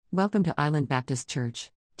Welcome to Island Baptist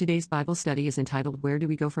Church. Today's Bible study is entitled Where Do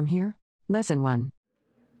We Go From Here? Lesson 1.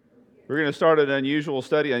 We're going to start an unusual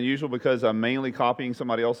study. Unusual because I'm mainly copying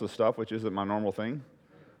somebody else's stuff, which isn't my normal thing.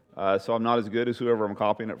 So I'm not as good as whoever I'm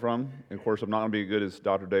copying it from. And of course, I'm not going to be as good as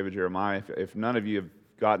Dr. David Jeremiah. If none of you have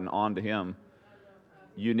gotten on to him,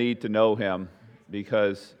 you need to know him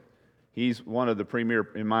because he's one of the premier,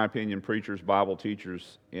 in my opinion, preachers, Bible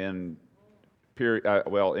teachers in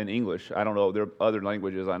in English. I don't know, there are other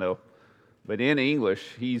languages I know. But in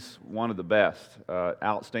English, he's one of the best.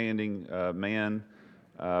 Outstanding man.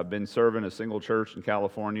 Been serving a single church in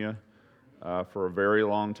California for a very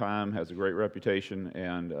long time, has a great reputation,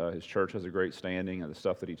 and his church has a great standing, and the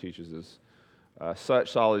stuff that he teaches is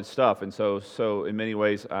such solid stuff. And so in many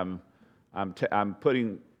ways, I'm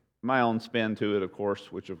putting my own spin to it, of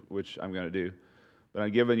course, which I'm going to do. But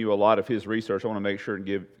I'm giving you a lot of his research. I want to make sure and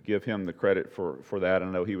give him the credit for that. I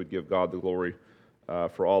know he would give God the glory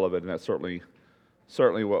for all of it, and that's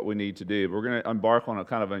certainly what we need to do. We're going to embark on a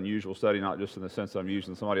kind of unusual study, not just in the sense that I'm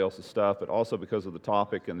using somebody else's stuff, but also because of the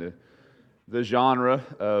topic and the genre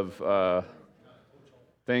of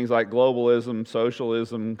things like globalism,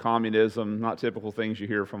 socialism, communism, not typical things you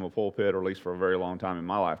hear from a pulpit, or at least for a very long time in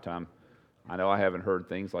my lifetime. I know I haven't heard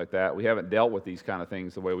things like that. We haven't dealt with these kind of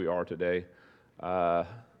things the way we are today.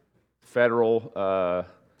 Federal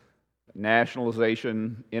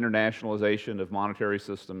nationalization, internationalization of monetary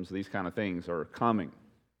systems, these kind of things are coming.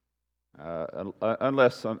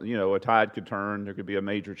 Unless a tide could turn, there could be a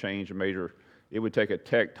major change, it would take a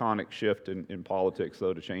tectonic shift in politics,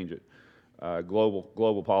 though, to change it.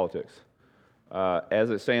 Global politics. As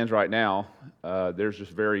it stands right now, there's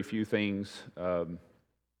just very few things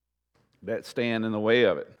that stand in the way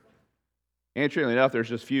of it. Interestingly enough, there's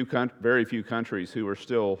just very few countries who are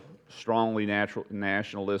still strongly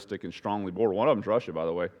nationalistic and strongly border. One of them is Russia, by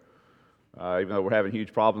the way. Even though we're having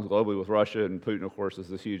huge problems globally with Russia, and Putin, of course, is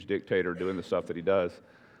this huge dictator doing the stuff that he does.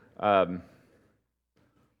 But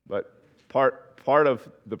part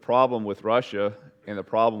of the problem with Russia and the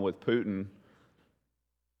problem with Putin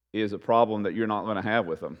is a problem that you're not going to have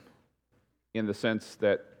with them, in the sense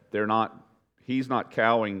that he's not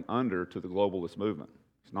cowing under to the globalist movement.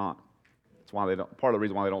 He's not. That's why part of the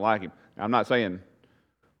reason why they don't like him. Now, I'm not saying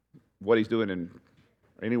what he's doing in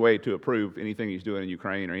any way to approve anything he's doing in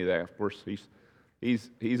Ukraine or any of that. Of course, he's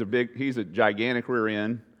a gigantic rear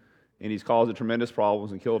end, and he's caused tremendous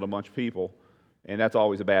problems and killed a bunch of people, and that's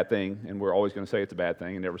always a bad thing. And we're always going to say it's a bad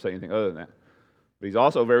thing and never say anything other than that. But he's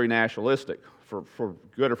also very nationalistic, for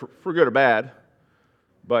good or bad.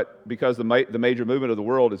 But because the major movement of the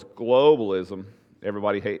world is globalism,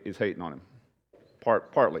 everybody is hating on him.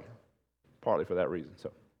 Partly for that reason.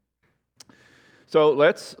 So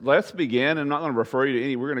let's begin. I'm not going to refer you to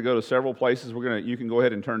any. We're going to go to several places. You can go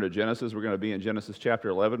ahead and turn to Genesis. We're going to be in Genesis chapter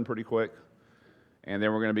 11 pretty quick, and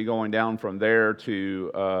then we're going to be going down from there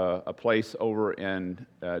to a place over in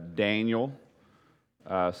Daniel.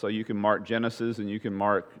 So you can mark Genesis and you can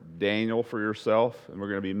mark Daniel for yourself, and we're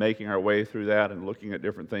going to be making our way through that and looking at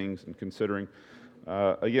different things and considering.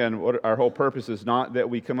 Again, what our whole purpose is not that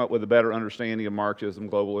we come up with a better understanding of Marxism,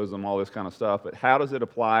 globalism, all this kind of stuff, but how does it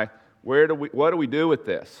apply? What do we do with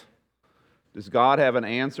this? Does God have an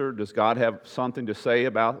answer? Does God have something to say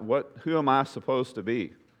about who am I supposed to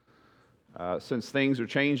be? Since things are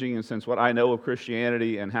changing, and since what I know of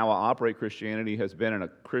Christianity and how I operate Christianity has been in a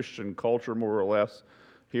Christian culture more or less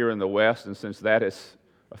here in the West, and since that has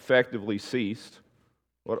effectively ceased,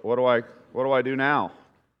 what do I do now?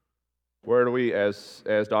 Where do we, as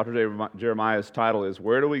Dr. Jeremiah's title is,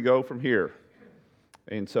 where do we go from here?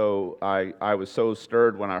 And so I was so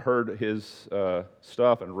stirred when I heard his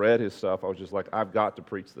stuff and read his stuff. I was just like, I've got to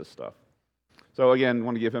preach this stuff. So again, I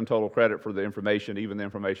want to give him total credit for the information, even the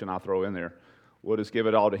information I throw in there. We'll just give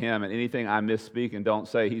it all to him, and anything I misspeak and don't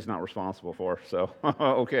say, he's not responsible for. So,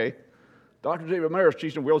 okay. Dr. Jeremiah is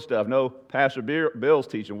teaching weird stuff. No, Pastor Bill's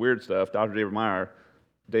teaching weird stuff. Dr.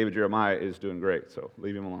 David Jeremiah is doing great, so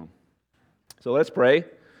leave him alone. So let's pray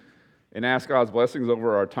and ask God's blessings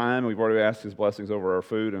over our time. We've already asked His blessings over our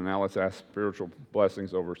food, and now let's ask spiritual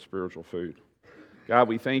blessings over spiritual food. God,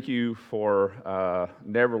 we thank You for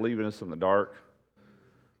never leaving us in the dark.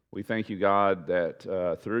 We thank You, God,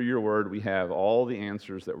 that through Your Word we have all the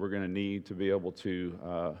answers that we're going to need to be able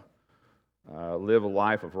to live a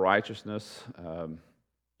life of righteousness,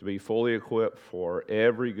 to be fully equipped for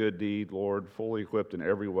every good deed, Lord, fully equipped in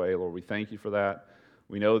every way. Lord, we thank You for that.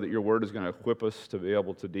 We know that Your Word is going to equip us to be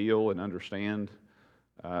able to deal and understand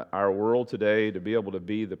our world today, to be able to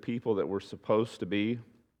be the people that we're supposed to be,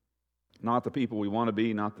 not the people we want to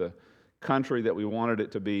be, not the country that we wanted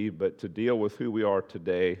it to be, but to deal with who we are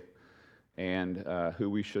today and who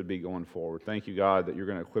we should be going forward. Thank you, God, that you're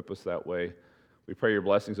going to equip us that way. We pray your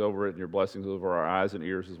blessings over it and your blessings over our eyes and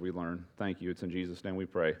ears as we learn. Thank you. It's in Jesus' name we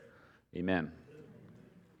pray. Amen.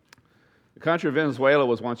 The country of Venezuela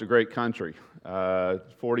was once a great country. 40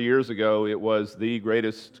 years ago, it was the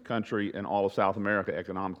greatest country in all of South America,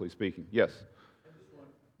 economically speaking. Yes?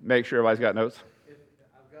 Make sure everybody's got notes.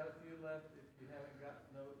 I've got a few left if you haven't got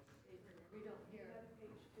notes.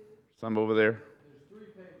 Some over there. There's 3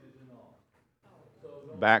 pages in all.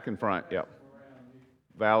 So Back and front, yep.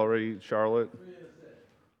 Valerie, Charlotte.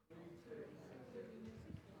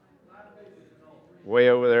 Way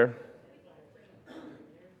over there.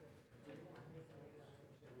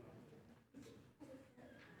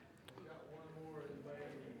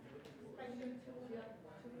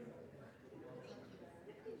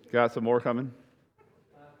 Got some more coming?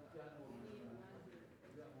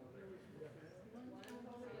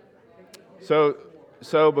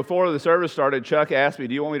 So before the service started, Chuck asked me,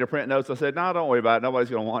 do you want me to print notes? I said, no, don't worry about it. Nobody's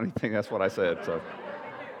going to want anything. That's what I said.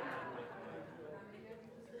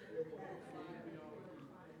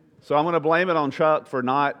 So I'm going to blame it on Chuck for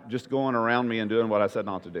not just going around me and doing what I said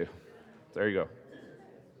not to do. There you go.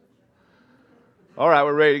 All right,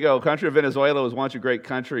 we're ready to go. Country of Venezuela was once a great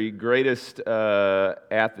country, greatest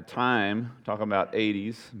at the time, talking about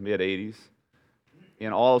 80s, mid-80s,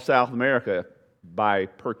 in all of South America by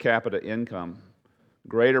per capita income.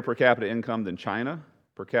 Greater per capita income than China,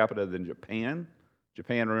 per capita than Japan.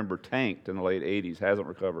 Japan, remember, tanked in the late 80s, hasn't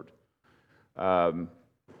recovered.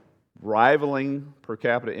 Rivaling per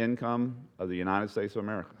capita income of the United States of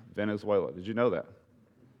America, Venezuela. Did you know that?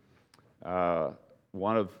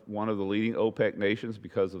 One of the leading OPEC nations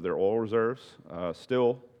because of their oil reserves.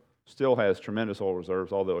 Still has tremendous oil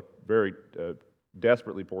reserves, although a very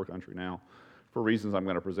desperately poor country now, for reasons I'm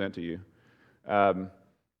going to present to you.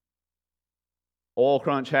 Oil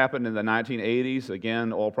crunch happened in the 1980s.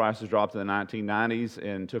 Again, oil prices dropped in the 1990s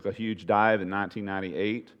and took a huge dive in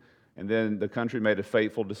 1998. And then the country made a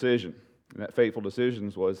fateful decision. And that fateful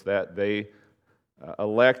decision was that they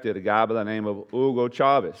elected a guy by the name of Hugo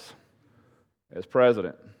Chavez as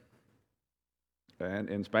president. And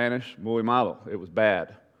in Spanish, muy malo. It was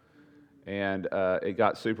bad. And it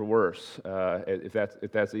got super worse,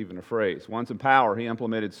 if that's even a phrase. Once in power, he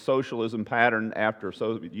implemented socialism pattern after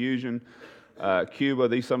Soviet Union,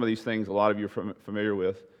 Cuba, some of these things a lot of you are familiar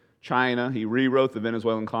with. China, he rewrote the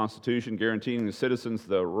Venezuelan constitution, guaranteeing the citizens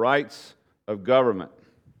the rights of government.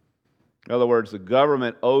 In other words, the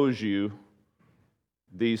government owes you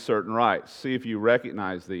these certain rights. See if you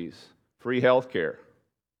recognize these. Free health care,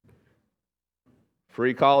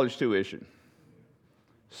 free college tuition,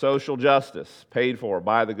 social justice paid for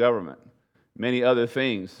by the government, many other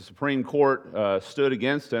things. The Supreme Court stood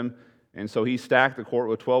against him, and so he stacked the court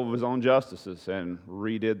with 12 of his own justices and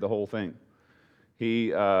redid the whole thing.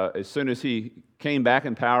 He, as soon as he came back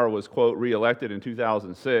in power, was, quote, reelected in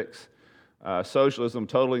 2006. Socialism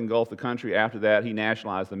totally engulfed the country. After that, he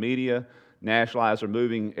nationalized the media, nationalized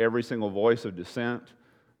removing every single voice of dissent.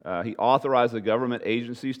 He authorized the government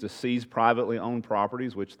agencies to seize privately owned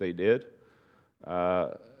properties, which they did,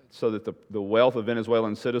 so that the wealth of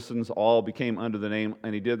Venezuelan citizens all became under the name,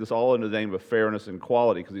 and he did this all under the name of fairness and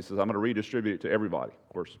equality, because he says, I'm going to redistribute it to everybody.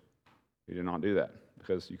 Of course, he did not do that,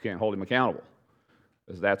 because you can't hold him accountable,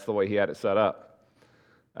 because that's the way he had it set up.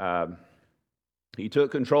 He took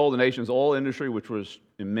control of the nation's oil industry, which was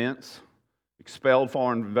immense, expelled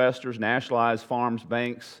foreign investors, nationalized farms,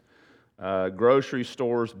 banks, grocery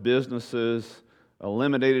stores, businesses,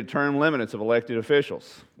 eliminated term limits of elected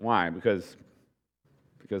officials. Why? Because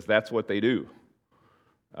that's what they do.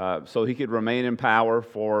 So he could remain in power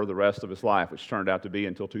for the rest of his life, which turned out to be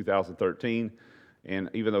until 2013. And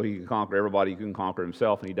even though he could conquer everybody, he couldn't conquer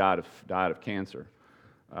himself, and he died of cancer.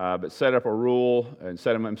 But set up a rule and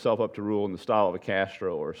set himself up to rule in the style of a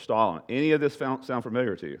Castro or Stalin. Any of this sound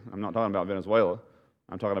familiar to you? I'm not talking about Venezuela.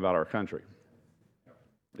 I'm talking about our country.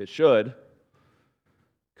 It should,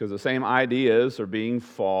 because the same ideas are being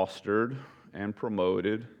fostered and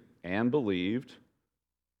promoted and believed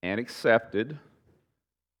and accepted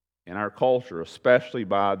in our culture, especially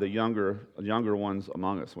by the younger ones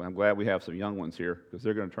among us. Well, I'm glad we have some young ones here, because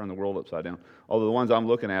they're going to turn the world upside down. Although the ones I'm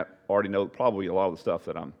looking at already know probably a lot of the stuff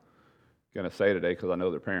that I'm going to say today, because I know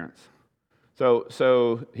their parents.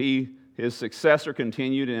 So his successor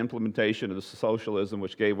continued in implementation of the socialism,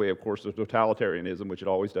 which gave way, of course, to totalitarianism, which it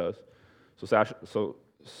always does. So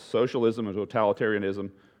socialism and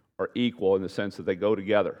totalitarianism are equal in the sense that they go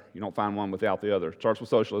together. You don't find one without the other. It starts with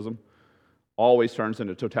socialism, always turns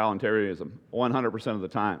into totalitarianism, 100% of the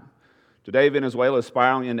time. Today, Venezuela is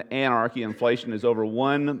spiraling into anarchy. Inflation is over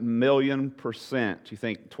 1,000,000%. You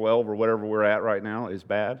think 12 or whatever we're at right now is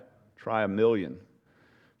bad? Try 1,000,000.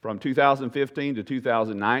 From 2015 to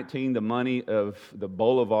 2019, the money of the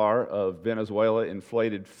bolivar of Venezuela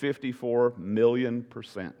inflated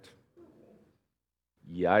 54,000,000%.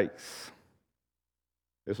 Yikes.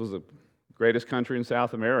 This was the greatest country in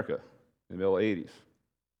South America in the middle 80s.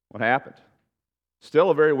 What happened?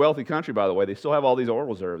 Still a very wealthy country, by the way. They still have all these oil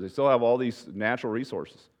reserves. They still have all these natural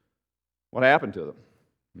resources. What happened to them?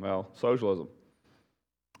 Well, socialism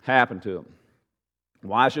happened to them.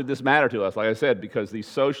 Why should this matter to us? Like I said, because these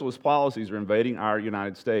socialist policies are invading our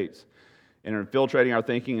United States and are infiltrating our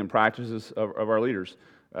thinking and practices of our leaders.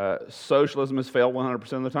 Socialism has failed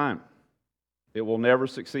 100% of the time. It will never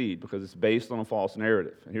succeed because it's based on a false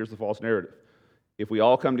narrative. And here's the false narrative. If we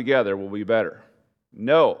all come together, we'll be better.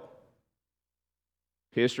 No.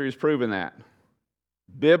 History has proven that.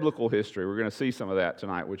 Biblical history, we're going to see some of that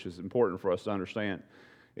tonight, which is important for us to understand.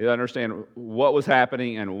 You understand what was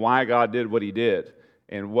happening and why God did what He did,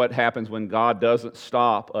 and what happens when God doesn't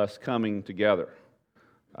stop us coming together.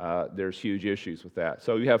 There's huge issues with that.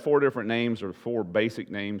 So you have four different names, or four basic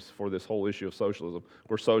names for this whole issue of socialism. Of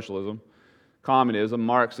course, socialism, communism,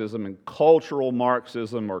 Marxism, and cultural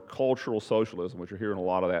Marxism or cultural socialism, which you're hearing a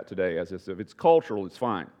lot of that today. As if it's cultural, it's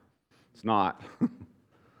fine. It's not.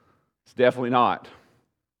 It's definitely not.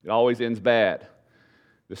 It always ends bad.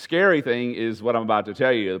 The scary thing is what I'm about to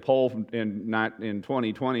tell you. The poll in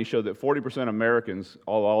 2020 showed that 40% of Americans,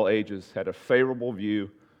 all ages, had a favorable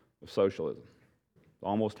view of socialism.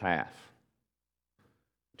 Almost half.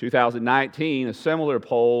 2019, a similar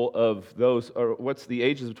poll of those, or what's the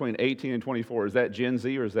ages between 18 and 24? Is that Gen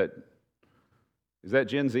Z or is that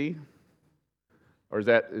Gen Z? Or is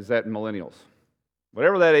that millennials?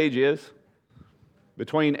 Whatever that age is,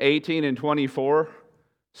 between 18 and 24,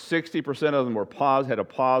 60% of them had a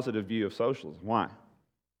positive view of socialism. Why?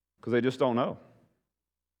 Because they just don't know.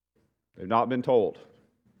 They've not been told.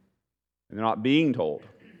 And they're not being told.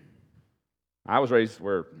 I was raised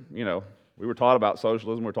where, we were taught about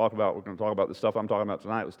socialism. We're going to talk about the stuff I'm talking about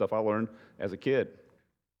tonight, the stuff I learned as a kid.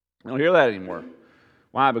 I don't hear that anymore.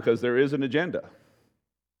 Why? Because there is an agenda.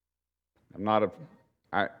 They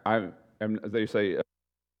say,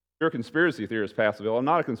 you're a conspiracy theorist, Pastor Bill. I'm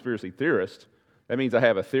not a conspiracy theorist. That means I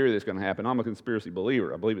have a theory that's going to happen. I'm a conspiracy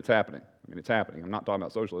believer. I believe it's happening. It's happening. I'm not talking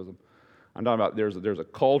about socialism. I'm talking about there's a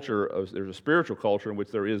culture, there's a spiritual culture in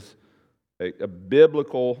which there is a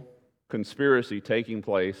biblical conspiracy taking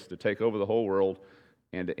place to take over the whole world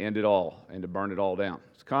and to end it all and to burn it all down.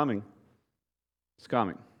 It's coming. It's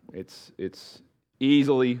coming. It's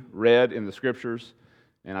easily read in the Scriptures,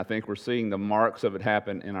 and I think we're seeing the marks of it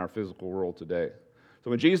happen in our physical world today. So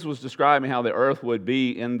when Jesus was describing how the earth would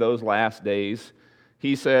be in those last days,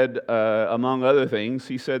 He said, among other things,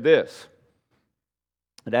 He said this.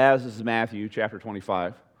 And this is Matthew chapter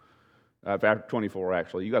 25, chapter 24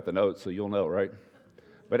 actually. You got the notes, so you'll know, right?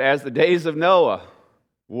 But as the days of Noah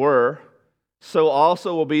were, so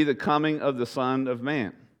also will be the coming of the Son of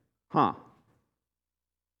Man. What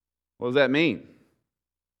does that mean?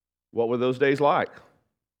 What were those days like?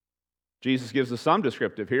 Jesus gives us some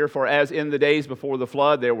descriptive here. For as in the days before the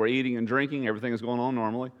flood, they were eating and drinking, everything is going on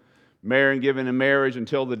normally, marrying, giving in marriage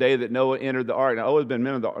until the day that Noah entered the ark. Now, Noah had been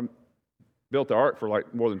built the ark for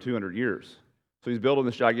like more than 200 years. So he's building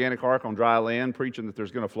this gigantic ark on dry land, preaching that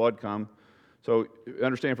there's going to flood come. So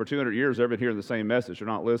understand, for 200 years, they've been hearing the same message. They're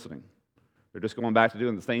not listening. They're just going back to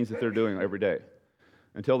doing the things that they're doing every day.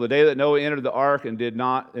 Until the day that Noah entered the ark and did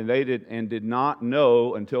not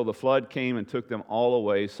know until the flood came and took them all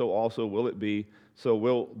away, so also will it be, so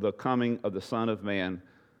will the coming of the Son of Man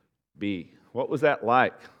be. What was that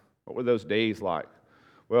like? What were those days like?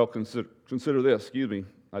 Well, consider this.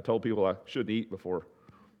 I told people I shouldn't eat before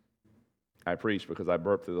I preached because I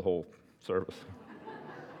burped through the whole service.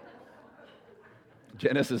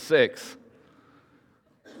 Genesis 6,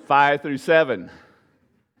 5 through 7.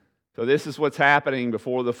 So this is what's happening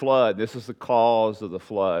before the flood. This is the cause of the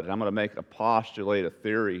flood. And I'm going to postulate a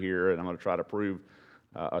theory here, and I'm going to try to prove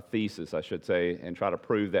a thesis, I should say, and try to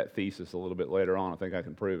prove that thesis a little bit later on. I think I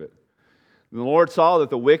can prove it. And the Lord saw that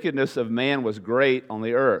the wickedness of man was great on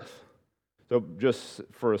the earth. So just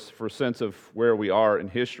for a sense of where we are in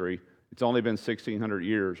history, it's only been 1,600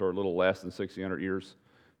 years, or a little less than 1,600 years,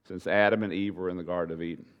 since Adam and Eve were in the Garden of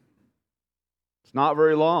Eden. It's not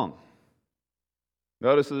very long.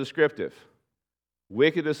 Notice the descriptive.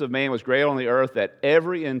 Wickedness of man was great on the earth, that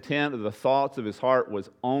every intent of the thoughts of his heart was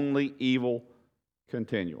only evil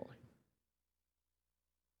continually.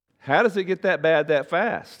 How does it get that bad that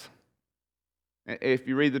fast? If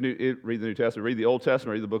you read the New Testament, read the Old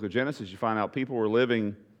Testament, read the book of Genesis, you find out people were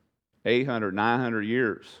living 800, 900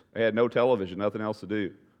 years. They had no television, nothing else to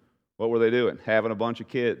do. What were they doing? Having a bunch of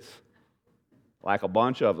kids, like a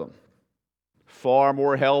bunch of them. Far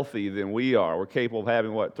more healthy than we are. We're capable of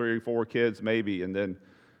having, 3 or 4 kids maybe, and then,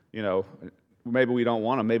 maybe we don't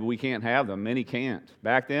want them. Maybe we can't have them. Many can't.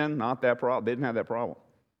 Back then, not that problem. They didn't have that problem.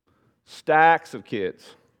 Stacks of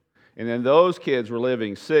kids. And then those kids were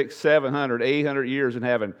living 600, 700, 800 years and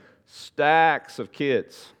having stacks of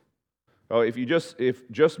kids. Oh, if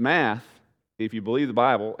just math, if you believe the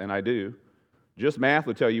Bible, and I do, just math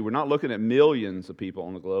would tell you we're not looking at millions of people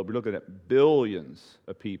on the globe. We're looking at billions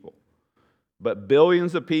of people. But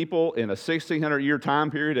billions of people in a 1,600-year time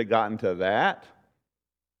period had gotten to that.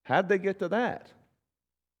 How'd they get to that?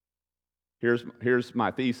 Here's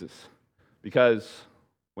my thesis. Because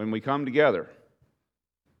when we come together,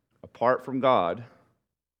 apart from God,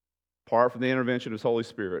 apart from the intervention of His Holy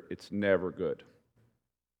Spirit, it's never good.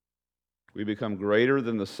 We become greater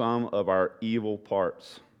than the sum of our evil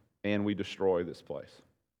parts, and we destroy this place.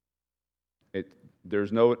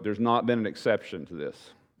 There's not been an exception to this.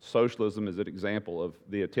 Socialism is an example of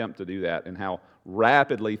the attempt to do that and how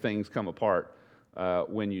rapidly things come apart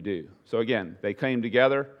when you do. So again, they came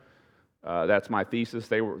together. That's my thesis.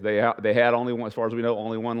 They had only one, as far as we know,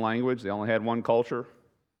 only one language. They only had one culture.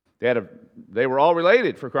 They were all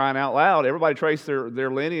related, for crying out loud. Everybody traced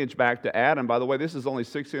their lineage back to Adam. By the way, this is only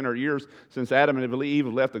 1,600 years since Adam and Eve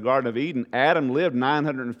left the Garden of Eden. Adam lived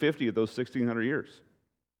 950 of those 1,600 years.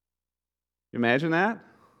 You imagine that?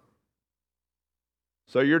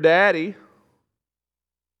 So your daddy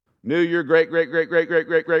knew your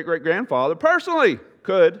great-great-great-great-great-great-great-great-grandfather personally.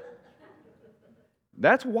 Could.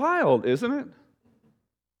 That's wild, isn't it?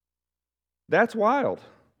 That's wild.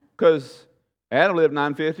 Because Adam lived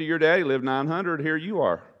 950, your daddy lived 900, here you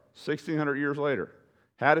are, 1,600 years later.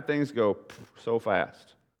 How did things go so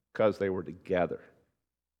fast? Because they were together.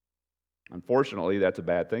 Unfortunately, that's a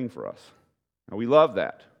bad thing for us. And we love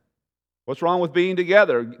that. What's wrong with being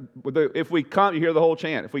together? If we come, you hear the whole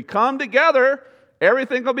chant, if we come together,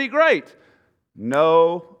 everything will be great.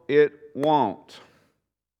 No, it won't.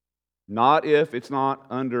 Not if it's not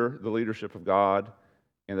under the leadership of God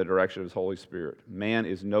and the direction of His Holy Spirit. Man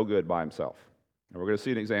is no good by himself. And we're going to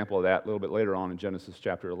see an example of that a little bit later on in Genesis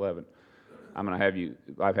chapter 11. I've had you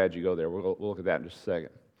go there. We'll look at that in just a second.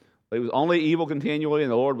 It was only evil continually,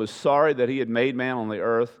 and the Lord was sorry that He had made man on the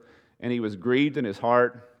earth, and He was grieved in His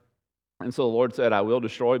heart. And so the Lord said, I will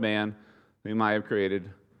destroy man whom I have created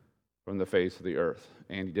from the face of the earth.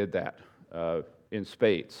 And He did that in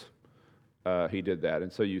spades. He did that.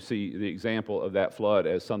 And so you see the example of that flood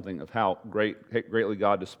as something of how greatly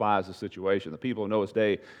God despised the situation. The people of Noah's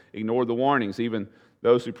day ignored the warnings, even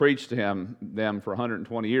those who preached to them for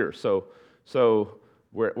 120 years. So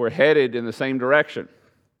we're headed in the same direction.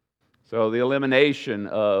 So the elimination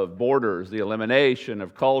of borders, the elimination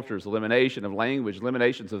of cultures, elimination of language,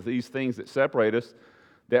 eliminations of these things that separate us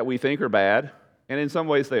that we think are bad, and in some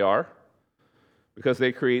ways they are, because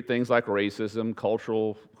they create things like racism,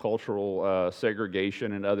 cultural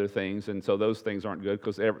segregation, and other things. And so those things aren't good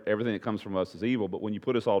because everything that comes from us is evil. But when you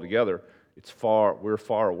put us all together, we're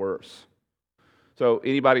far worse. So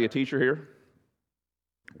anybody a teacher here?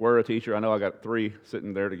 We're a teacher. I know I got 3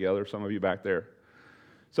 sitting there together. Some of you back there.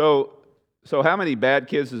 So how many bad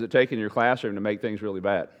kids does it take in your classroom to make things really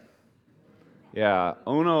bad? Yeah,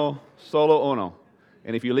 solo uno.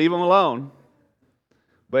 And if you leave them alone,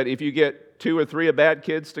 but if you get 2 or 3 of bad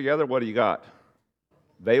kids together, what do you got?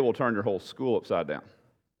 They will turn your whole school upside down.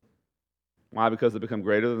 Why? Because they become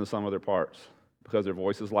greater than the sum of their parts. Because their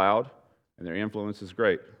voice is loud and their influence is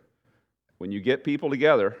great. When you get people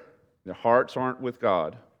together, their hearts aren't with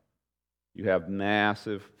God, you have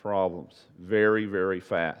massive problems very, very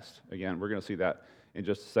fast. Again, we're going to see that in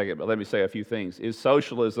just a second, but let me say a few things. Is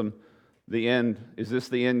socialism the end? Is this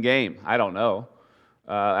the end game? I don't know.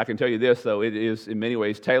 I can tell you this, though, it is in many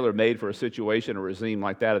ways tailor-made for a situation, a regime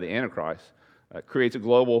like that of the Antichrist. It creates a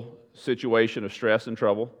global situation of stress and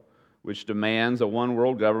trouble, which demands a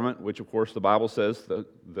one-world government, which, of course, the Bible says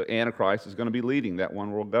the Antichrist is going to be leading that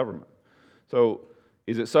one-world government. So,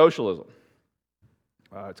 is it socialism?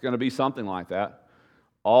 It's going to be something like that.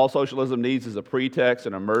 All socialism needs is a pretext,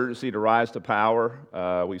 an emergency to rise to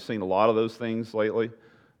power. We've seen a lot of those things lately.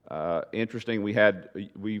 Interesting,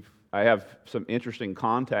 I have some interesting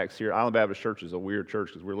contacts here. Island Baptist Church is a weird church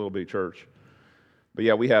because we're a little bitty church. But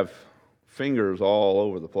yeah, we have fingers all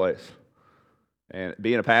over the place. And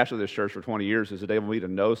being a pastor of this church for 20 years has enabled me to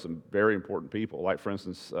know some very important people. Like, for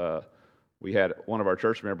instance, we had one of our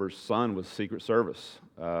church members' son was Secret Service.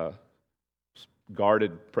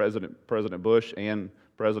 guarded President Bush and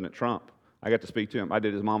President Trump. I got to speak to him. I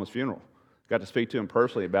did his mama's funeral. Got to speak to him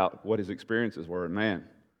personally about what his experiences were, and man,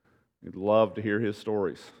 I'd love to hear his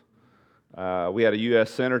stories. We had a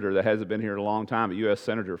U.S. senator that hasn't been here in a long time, a U.S.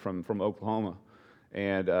 senator from Oklahoma,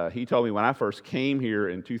 and he told me when I first came here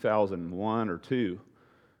in 2001 or 2,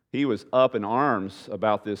 he was up in arms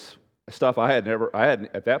about this stuff at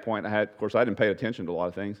that point, of course, I didn't pay attention to a lot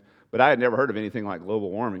of things, but I had never heard of anything like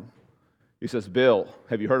global warming. He says, Bill,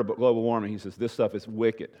 have you heard about global warming? He says, this stuff is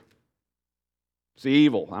wicked. It's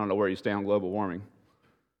evil. I don't know where you stand on global warming.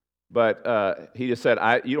 But he just said,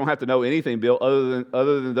 you don't have to know anything, Bill,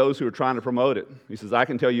 other than those who are trying to promote it. He says, I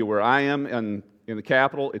can tell you where I am in the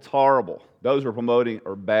Capitol, it's horrible. Those who are promoting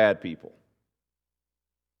are bad people.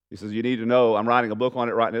 He says, you need to know, I'm writing a book on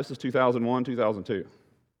it right now. This is 2001, 2002.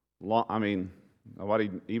 Nobody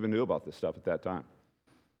even knew about this stuff at that time.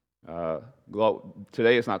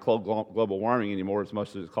 Today it's not called global warming anymore as much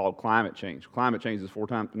as it's called climate change. Climate change is 4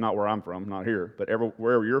 times, not where I'm from, not here, but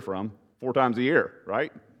wherever you're from, 4 times a year,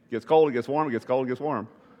 right? It gets cold, it gets warm, it gets cold, it gets warm.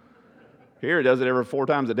 Here it does it every 4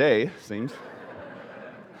 times a day, it seems.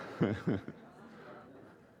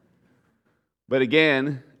 But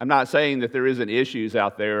again, I'm not saying that there isn't issues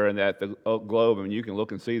out there and that the globe, you can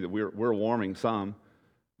look and see that we're warming some,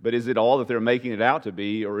 but is it all that they're making it out to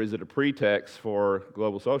be, or is it a pretext for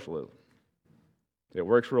global socialism? It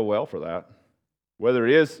works real well for that. Whether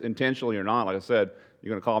it is intentionally or not, like I said, you're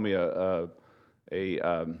going to call me a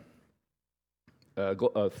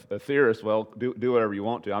theorist. Well, do whatever you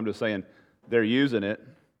want to. I'm just saying they're using it.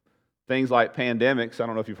 Things like pandemics, I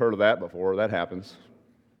don't know if you've heard of that before. That happens.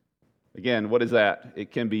 Again, what is that?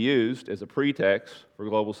 It can be used as a pretext for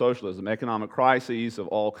global socialism. Economic crises of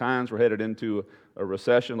all kinds. We're headed into a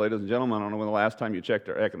recession. Ladies and gentlemen, I don't know when the last time you checked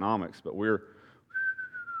our economics, but we're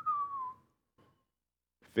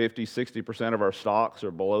 50-60% of our stocks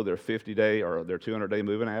are below their 50-day or their 200-day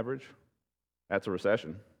moving average. That's a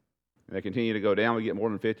recession. And they continue to go down. We get more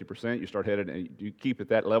than 50%. You start headed, and you keep at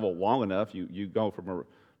that level long enough, you go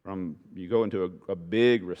you go into a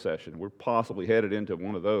big recession. We're possibly headed into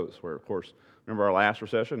one of those where, of course, remember our last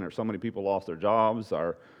recession? There's so many people lost their jobs,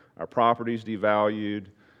 our properties devalued,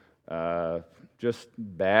 just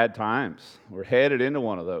bad times. We're headed into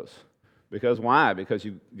one of those. Because why? Because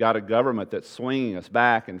you've got a government that's swinging us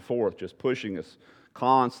back and forth, just pushing us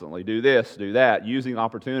constantly. Do this, do that, using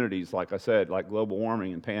opportunities, like I said, like global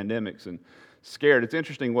warming and pandemics, and scared. It's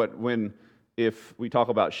interesting if we talk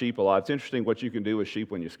about sheep a lot, it's interesting what you can do with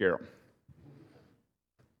sheep when you scare them.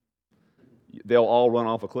 They'll all run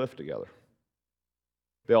off a cliff together.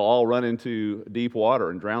 They'll all run into deep water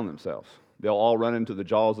and drown themselves. They'll all run into the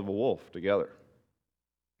jaws of a wolf together.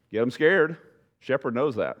 Get them scared. Shepherd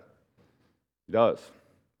knows that. He does.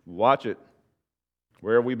 Watch it.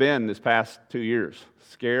 Where have we been this past 2 years?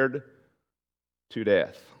 Scared to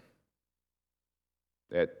death.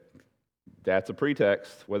 That's a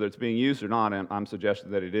pretext, whether it's being used or not, and I'm suggesting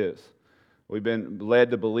that it is. We've been led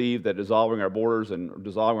to believe that dissolving our borders and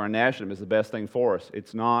dissolving our nationalism is the best thing for us.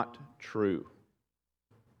 It's not true.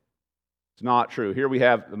 It's not true. Here we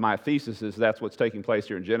have, my thesis is that's what's taking place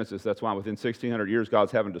here in Genesis. That's why within 1,600 years,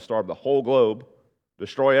 God's having to starve the whole globe,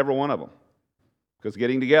 destroy every one of them, because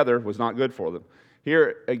getting together was not good for them.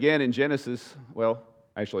 Here, again, in Genesis, well,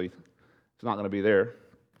 actually, it's not going to be there.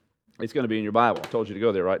 It's going to be in your Bible. I told you to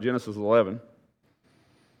go there, right? Genesis 11,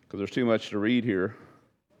 because there's too much to read here.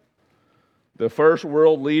 The first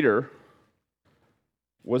world leader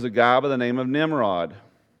was a guy by the name of Nimrod.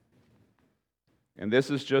 And this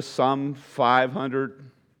is just some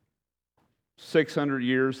 500, 600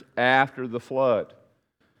 years after the flood.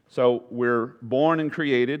 So we're born and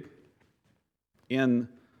created in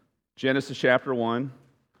Genesis chapter 1.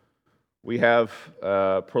 We have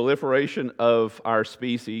proliferation of our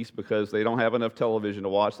species because they don't have enough television to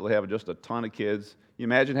watch, so they have just a ton of kids. You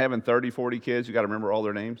imagine having 30, 40 kids, you got to remember all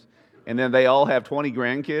their names, and then they all have 20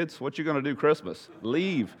 grandkids. What you going to do Christmas?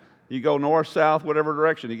 Leave. You go north, south, whatever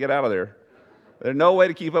direction, you get out of there. There's no way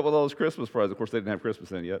to keep up with all those Christmas presents. Of course, they didn't have Christmas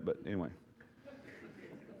then yet, but anyway.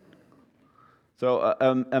 So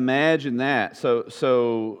imagine that.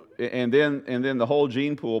 And then the whole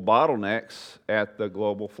gene pool bottlenecks at the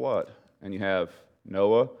global flood. And you have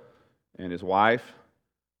Noah and his wife,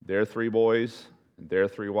 their 3 boys, and their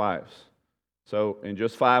 3 wives. So in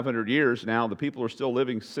just 500 years now, the people are still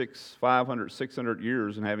living 500, 600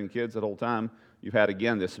 years and having kids that whole time. You've had,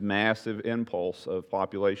 again, this massive impulse of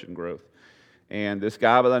population growth. And this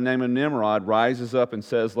guy by the name of Nimrod rises up and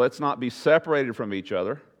says, let's not be separated from each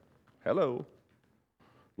other. Hello.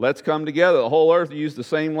 Let's come together. The whole earth used the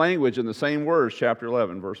same language and the same words, chapter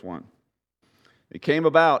 11, verse 1. It came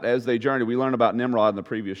about as they journeyed. We learned about Nimrod in the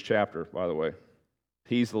previous chapter, by the way.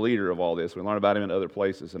 He's the leader of all this. We learn about him in other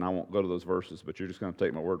places, and I won't go to those verses, but you're just going to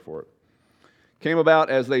take my word for it. Came about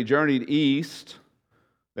as they journeyed east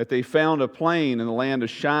that they found a plain in the land of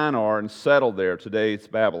Shinar and settled there. Today it's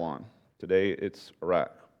Babylon. Today it's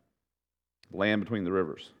Iraq, land between the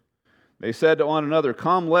rivers. They said to one another,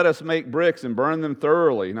 "Come, let us make bricks and burn them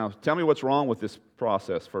thoroughly." Now, tell me what's wrong with this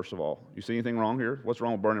process, first of all. You see anything wrong here? What's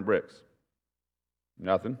wrong with burning bricks?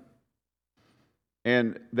 Nothing.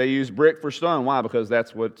 And they use brick for stone. Why? Because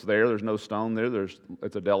that's what's there. There's no stone there.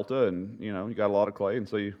 It's a delta, and you got a lot of clay, and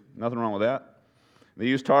so nothing wrong with that. They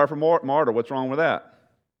use tar for mortar. What's wrong with that?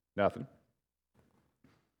 Nothing.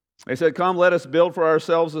 They said, "Come, let us build for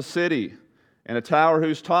ourselves a city and a tower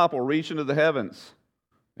whose top will reach into the heavens."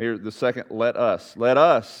 Here, the second, let us. Let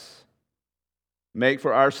us make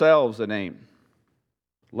for ourselves a name,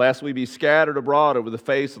 lest we be scattered abroad over the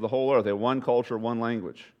face of the whole earth. They have one culture, one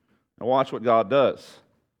language. Now watch what God does.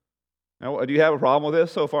 Now, do you have a problem with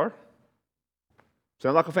this so far?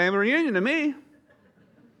 Sounds like a family reunion to me.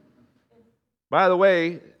 By the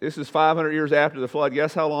way, this is 500 years after the flood.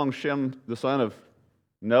 Guess how long Shem, the son of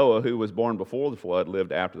Noah, who was born before the flood,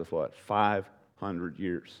 lived after the flood? 500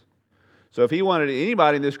 years. So if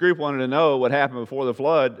anybody in this group wanted to know what happened before the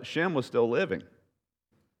flood, Shem was still living.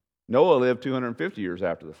 Noah lived 250 years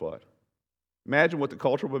after the flood. Imagine what the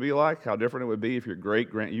culture would be like, how different it would be if you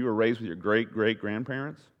were raised with your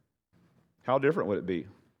great-great-grandparents. How different would it be?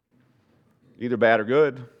 Either bad or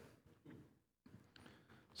good.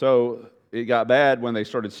 So it got bad when they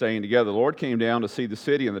started staying together. The Lord came down to see the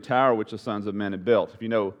city and the tower which the sons of men had built. If you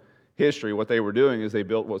know history, what they were doing is they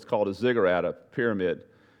built what's called a ziggurat, a pyramid.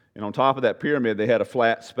 And on top of that pyramid, they had a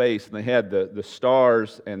flat space, and they had the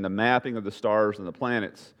stars and the mapping of the stars and the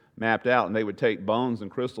planets mapped out. And they would take bones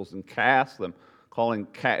and crystals and cast them,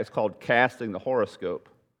 it's called casting the horoscope.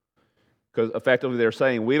 Because effectively they're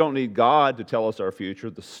saying, we don't need God to tell us our future.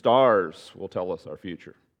 The stars will tell us our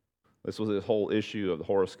future. This was this whole issue of the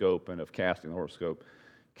horoscope and of casting the horoscope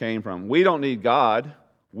came from. We don't need God.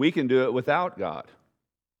 We can do it without God.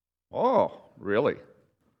 Oh, really?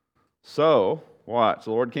 So, watch.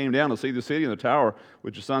 The Lord came down to see the city and the tower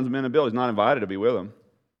which the sons of men had built. He's not invited to be with them.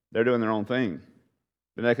 They're doing their own thing.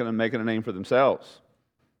 They're making a name for themselves.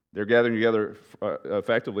 They're gathering together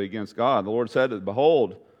effectively against God. The Lord said,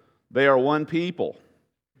 "Behold, they are one people."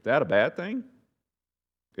 Is that a bad thing?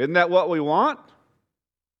 Isn't that what we want?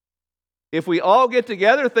 If we all get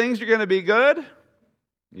together, things are going to be good?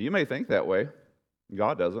 You may think that way.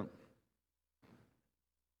 God doesn't.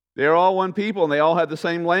 They are all one people, and they all have the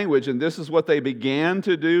same language, and this is what they began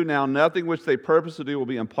to do. Now nothing which they purpose to do will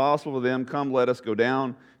be impossible for them. Come, let us go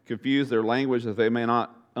down, confuse their language, that they may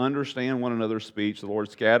not understand one another's speech. The Lord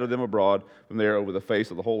scattered them abroad from there over the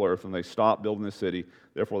face of the whole earth, and they stopped building the city.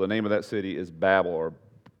 Therefore, the name of that city is Babel, or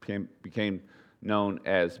became known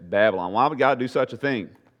as Babylon. Why would God do such a thing?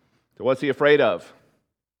 So what's he afraid of?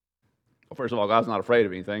 Well, first of all, God's not afraid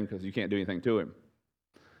of anything because you can't do anything to him.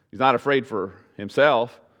 He's not afraid for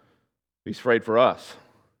himself. He's afraid for us.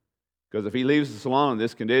 Because if he leaves us alone in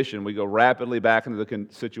this condition, we go rapidly back into the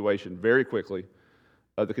situation very quickly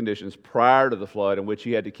of the conditions prior to the flood, in which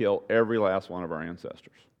he had to kill every last one of our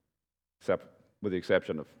ancestors, except with the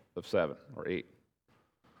exception of 7 or 8.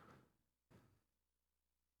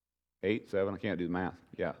 8, 7, I can't do the math.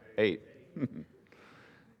 Yeah, 8.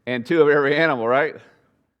 And 2 of every animal, right?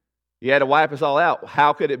 He had to wipe us all out.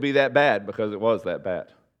 How could it be that bad? Because it was that bad.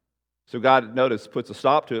 So God, notice, puts a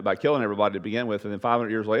stop to it by killing everybody to begin with, and then 500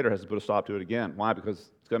 years later has to put a stop to it again. Why? Because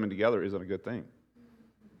coming together isn't a good thing.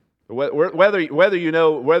 Whether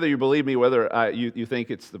you believe me, whether you think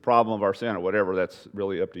it's the problem of our sin or whatever, that's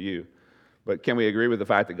really up to you. But can we agree with the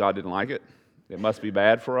fact that God didn't like it? It must be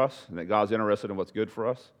bad for us, and that God's interested in what's good for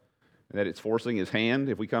us, and that it's forcing his hand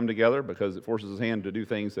if we come together, because it forces his hand to do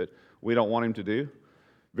things that we don't want him to do.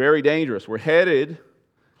 Very dangerous. We're headed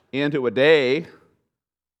into a day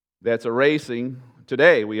that's erasing,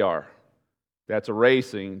 today we are, that's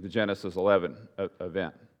erasing the Genesis 11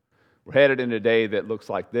 event. We're headed into a day that looks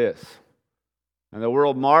like this. And the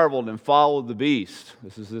world marveled and followed the beast.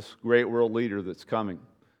 This is this great world leader that's coming.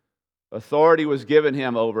 Authority was given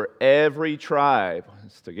him over every tribe.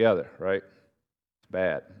 It's together, right? It's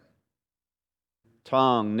bad.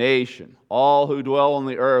 Tongue, nation, all who dwell on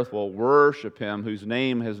the earth will worship him, whose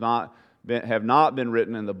name have not been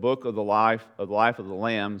written in the book of the life of the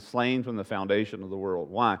Lamb, slain from the foundation of the world.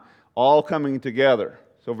 Why? All coming together.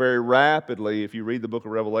 So very rapidly, if you read the book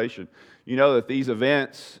of Revelation, you know that these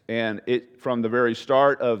events, and it from the very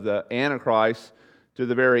start of the Antichrist to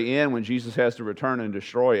the very end, when Jesus has to return and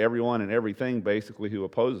destroy everyone and everything basically who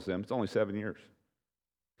opposes him, it's only 7 years.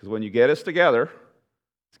 Because when you get us together,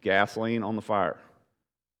 it's gasoline on the fire.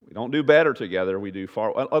 We don't do better together, we do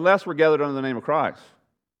far, unless we're gathered under the name of Christ.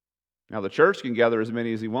 Now, the church can gather as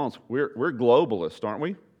many as he wants. We're globalists, aren't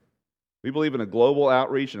we? We believe in a global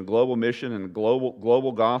outreach and a global mission and a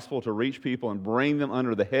global gospel to reach people and bring them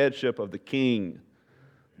under the headship of the king.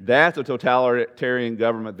 That's a totalitarian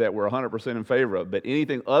government that we're 100% in favor of. But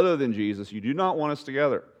anything other than Jesus, you do not want us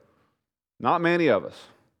together. Not many of us.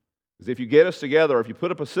 Because if you get us together, or if you put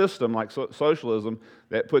up a system like socialism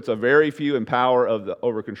that puts a very few in power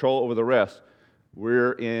over control over the rest,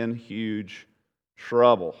 we're in huge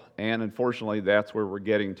trouble. And unfortunately, that's where we're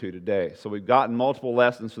getting to today. So we've gotten multiple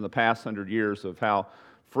lessons from the past 100 years of how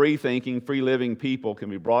free-thinking, free-living people can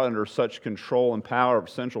be brought under such control and power of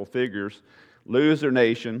central figures, lose their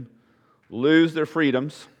nation, lose their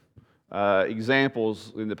freedoms.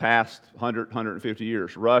 Examples in the past 150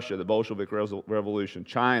 years: Russia, the Bolshevik Revolution;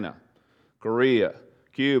 China, Korea,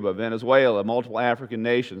 Cuba, Venezuela, multiple African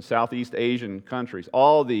nations, Southeast Asian countries,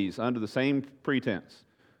 all these under the same pretense,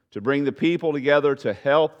 to bring the people together, to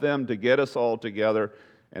help them, to get us all together,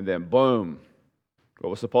 and then boom, what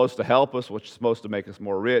was supposed to help us, which was supposed to make us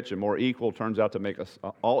more rich and more equal, turns out to make us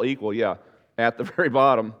all equal, at the very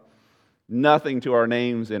bottom. Nothing to our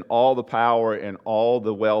names, and all the power and all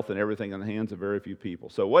the wealth and everything in the hands of very few people.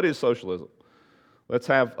 So what is socialism? Let's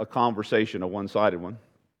have a conversation, a one-sided one,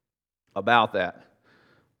 about that.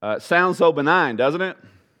 Sounds so benign, doesn't it?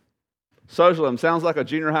 Socialism sounds like a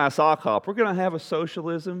junior high sock hop. We're going to have a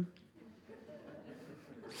socialism?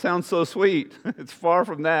 Sounds so sweet. It's far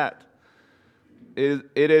from that. It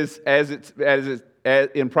is,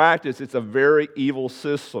 in practice, it's a very evil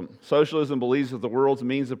system. Socialism believes that the world's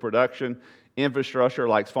means of production, infrastructure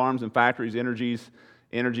like farms and factories,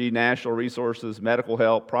 energy, national resources, medical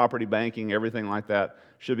help, property, banking, everything like that,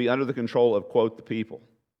 should be under the control of, quote, the people.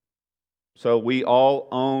 So we all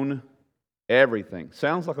own everything.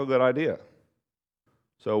 Sounds like a good idea.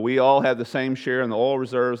 So we all have the same share in the oil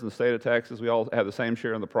reserves in the state of Texas. We all have the same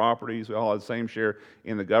share in the properties. We all have the same share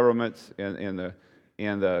in the governments, in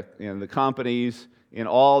the companies, in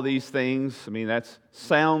all these things. I mean, that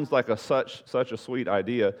sounds like such a sweet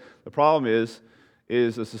idea. The problem is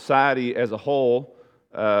the society as a whole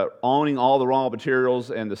owning all the raw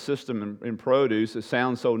materials and the system in produce. It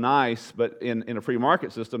sounds so nice, but in a free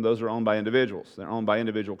market system, those are owned by individuals. They're owned by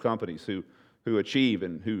individual companies who achieve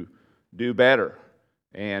and who do better,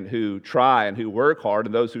 and who try and who work hard,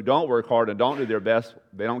 and those who don't work hard and don't do their best,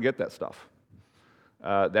 they don't get that stuff.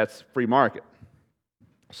 That's free market.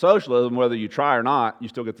 Socialism, whether you try or not, you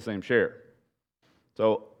still get the same share.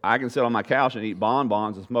 So I can sit on my couch and eat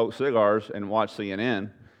bonbons and smoke cigars and watch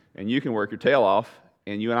CNN, and you can work your tail off,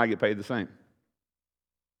 and you and I get paid the same.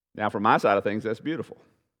 Now, from my side of things, that's beautiful.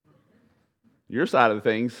 Your side of the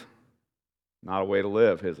things, not a way to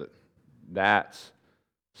live, is it? That's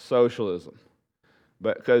socialism.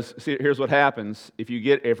 But because, see, here's what happens.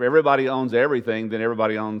 If everybody owns everything, then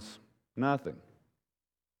everybody owns nothing.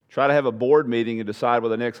 Try to have a board meeting and decide where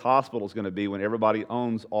the next hospital is going to be when everybody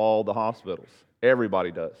owns all the hospitals.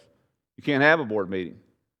 Everybody does. You can't have a board meeting.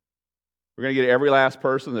 We're going to get every last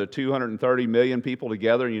person, the 230 million people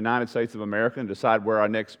together in the United States of America, and decide where our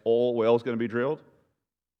next oil well is going to be drilled.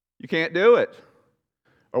 You can't do it.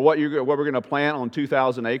 Or what we're going to plant on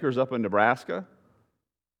 2,000 acres up in Nebraska.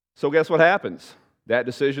 So guess what happens? That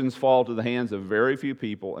decisions fall to the hands of very few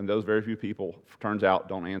people, and those very few people, turns out,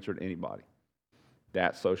 don't answer to anybody.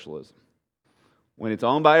 That's socialism. When it's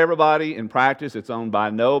owned by everybody, in practice, it's owned by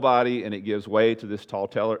nobody, and it gives way to this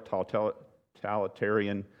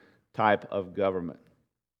totalitarian type of government.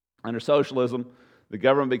 Under socialism, the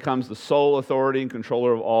government becomes the sole authority and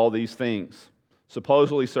controller of all these things,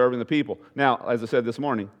 supposedly serving the people. Now, as I said this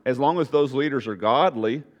morning, as long as those leaders are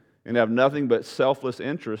godly and have nothing but selfless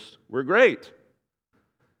interest, we're great.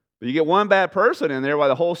 But you get one bad person in there, while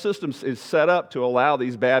the whole system is set up to allow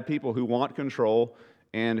these bad people who want control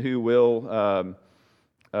and who will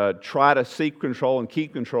try to seek control and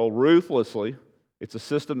keep control ruthlessly. It's a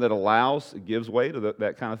system that allows, it gives way to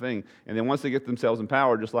that kind of thing. And then once they get themselves in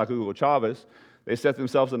power, just like Hugo Chavez, they set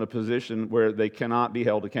themselves in a position where they cannot be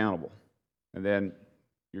held accountable. And then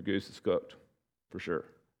your goose is cooked, for sure.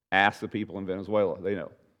 Ask the people in Venezuela, they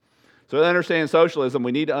know. So to understand socialism,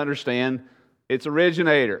 we need to understand its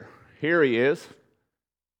originator. Here he is.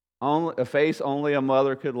 A face only a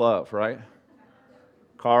mother could love, right?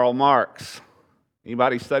 Karl Marx.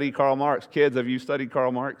 Anybody study Karl Marx? Kids, have you studied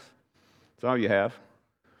Karl Marx? Some of you have.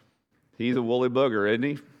 He's a woolly booger, isn't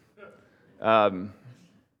he?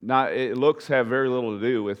 Looks have very little to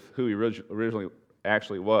do with who he originally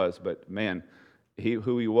actually was, but man,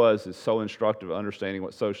 who he was is so instructive of understanding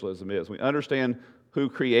what socialism is. We understand who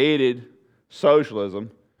created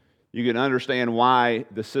socialism, you can understand why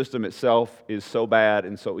the system itself is so bad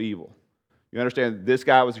and so evil. You understand this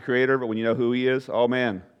guy was the creator, but when you know who he is, oh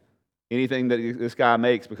man, anything that this guy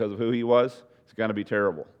makes because of who he was, it's going to be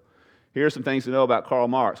terrible. Here's some things to know about Karl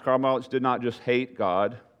Marx. Karl Marx did not just hate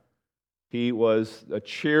God, he was a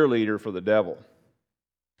cheerleader for the devil.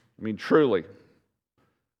 I mean, truly.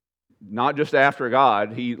 Not just after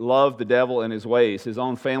God, he loved the devil and his ways. His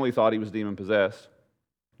own family thought he was demon-possessed.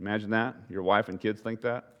 Imagine that. Your wife and kids think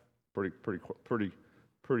that. Pretty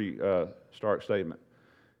stark statement.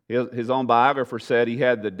 His own biographer said he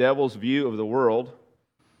had the devil's view of the world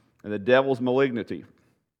and the devil's malignity.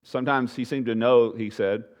 Sometimes he seemed to know, he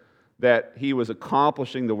said, that he was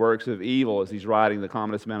accomplishing the works of evil as he's writing the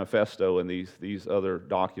Communist Manifesto and these other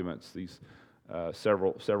documents, these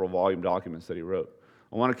several volume documents that he wrote.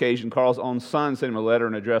 On one occasion, Karl's own son sent him a letter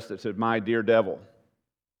and addressed it to "My dear devil."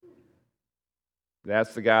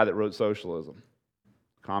 That's the guy that wrote socialism,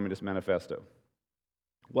 Communist Manifesto.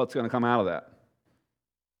 What's going to come out of that?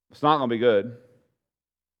 It's not going to be good.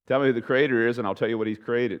 Tell me who the creator is, and I'll tell you what he's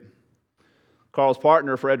created. Karl's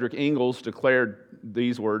partner, Frederick Engels, declared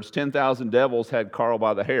these words, 10,000 devils had Karl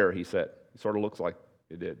by the hair, he said. It sort of looks like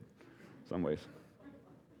it did in some ways.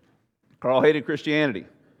 Karl hated Christianity.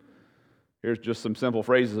 Here's just some simple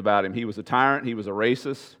phrases about him. He was a tyrant. He was a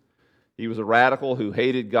racist. He was a radical who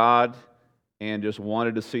hated God and just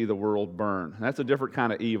wanted to see the world burn. That's a different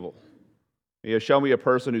kind of evil. Show me a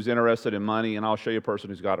person who's interested in money, and I'll show you a person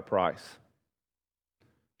who's got a price.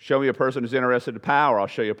 Show me a person who's interested in power, I'll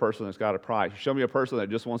show you a person that's got a price. Show me a person that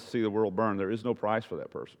just wants to see the world burn. There is no price for that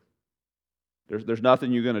person. There's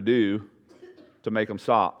nothing you're going to do to make them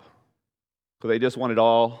stop. Because they just want it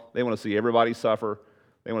all. They want to see everybody suffer.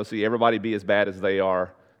 They want to see everybody be as bad as they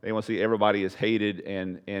are. They want to see everybody as hated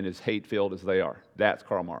and as hate-filled as they are. That's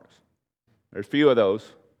Karl Marx. There's few of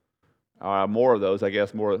those. More of those, I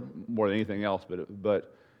guess, more than anything else.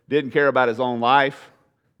 But didn't care about his own life.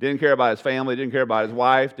 Didn't care about his family. Didn't care about his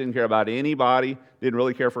wife. Didn't care about anybody. Didn't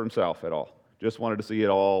really care for himself at all. Just wanted to see it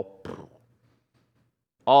all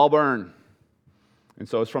burn. And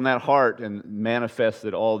so it's from that heart and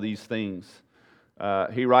manifested all these things.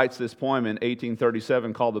 He writes this poem in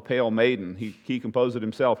 1837 called The Pale Maiden. He composed it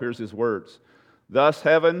himself. Here's his words. Thus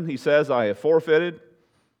heaven, he says, I have forfeited.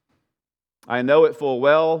 I know it full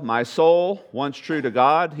well. My soul, once true to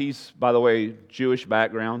God. He's, by the way, Jewish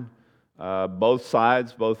background. Both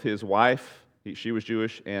sides, both his wife, she was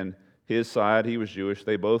Jewish, and his side, he was Jewish.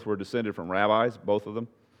 They both were descended from rabbis, both of them.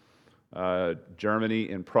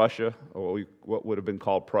 Germany and Prussia, or what would have been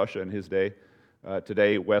called Prussia in his day.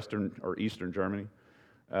 Today, Western or Eastern Germany.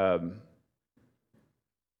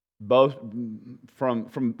 Both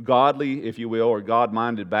from godly, if you will, or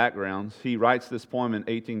God-minded backgrounds. He writes this poem in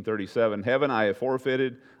 1837. Heaven I have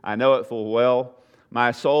forfeited, I know it full well.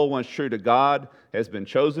 My soul, once true to God, has been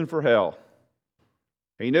chosen for hell.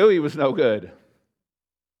 He knew he was no good.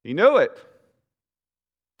 He knew it.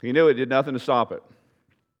 He knew it did nothing to stop it.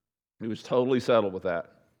 He was totally settled with that.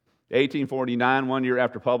 1849, 1 year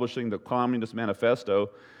after publishing the Communist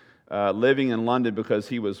Manifesto, living in London because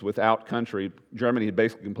he was without country. Germany had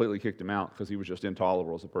basically completely kicked him out because he was just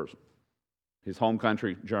intolerable as a person. His home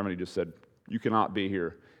country, Germany, just said, you cannot be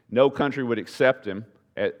here. No country would accept him,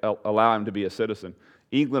 allow him to be a citizen.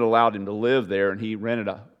 England allowed him to live there, and he rented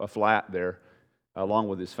a flat there along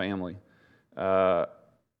with his family.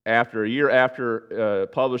 After a year after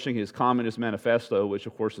publishing his Communist Manifesto, which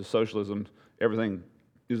of course is socialism, everything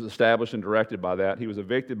is established and directed by that, he was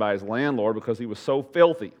evicted by his landlord because he was so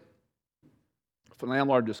filthy. The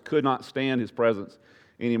landlord just could not stand his presence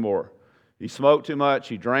anymore. He smoked too much,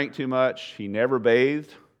 he drank too much, he never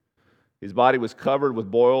bathed. His body was covered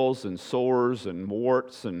with boils and sores and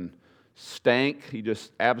warts and stank. He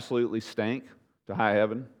just absolutely stank to high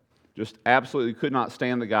heaven. Just absolutely could not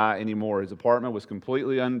stand the guy anymore. His apartment was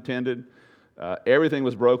completely unattended. Everything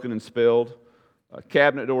was broken and spilled.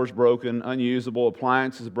 Cabinet doors broken, unusable,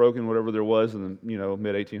 appliances broken, whatever there was in the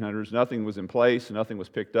mid-1800s. Nothing was in place, nothing was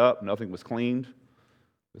picked up, nothing was cleaned,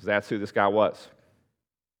 because that's who this guy was.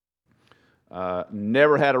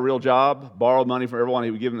 Never had a real job, borrowed money from everyone.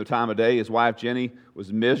 He would give him the time of day. His wife, Jenny,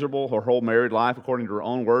 was miserable her whole married life. According to her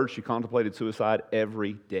own words, she contemplated suicide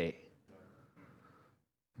every day.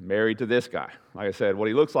 Married to this guy. Like I said, what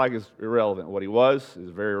he looks like is irrelevant. What he was is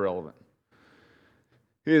very relevant.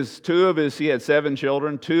 He had 7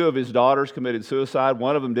 children. 2 of his daughters committed suicide.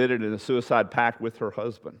 One of them did it in a suicide pact with her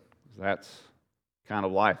husband. That's kind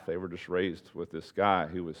of life. They were just raised with this guy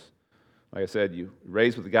who was, like I said, you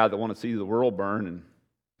raised with a guy that wanted to see the world burn, and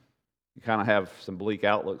you kind of have some bleak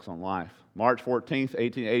outlooks on life. March 14th,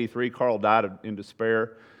 1883, Carl died in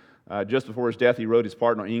despair. Just before his death, he wrote his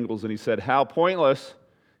partner Ingalls, and he said, "How pointless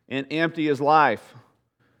and empty is life,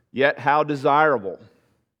 yet how desirable,"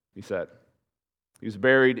 he said. He was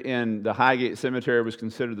buried in the Highgate Cemetery. It was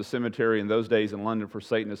considered the cemetery in those days in London for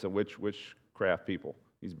Satanists and witchcraft people.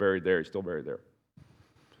 He's buried there. He's still buried there.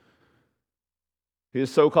 His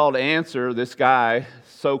so-called answer, this guy,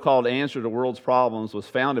 so-called answer to the world's problems was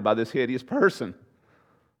founded by this hideous person.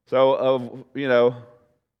 So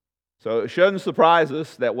it shouldn't surprise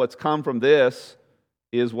us that what's come from this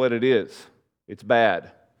is what it is. It's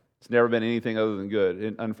bad. It's never been anything other than good.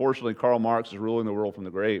 And unfortunately, Karl Marx is ruling the world from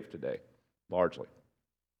the grave today, largely.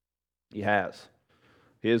 He has.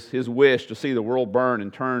 His wish to see the world burn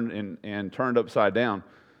and turned upside down,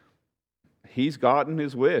 he's gotten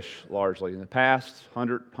his wish largely in the past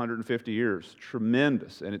 150 years.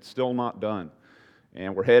 Tremendous, and it's still not done.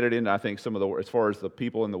 And we're headed into, I think, as far as the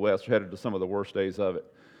people in the West, we're headed to some of the worst days of it.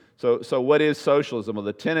 So what is socialism? Well,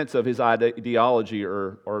 the tenets of his ideology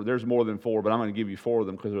are there's more than four, but I'm going to give you four of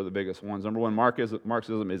them because they're the biggest ones. Number one,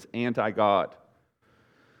 Marxism is anti-God,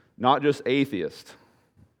 not just atheist.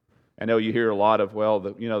 I know you hear a lot of,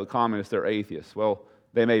 the communists, they're atheists. Well,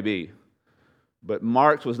 they may be. But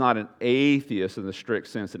Marx was not an atheist in the strict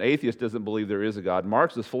sense. An atheist doesn't believe there is a God.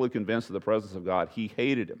 Marx is fully convinced of the presence of God. He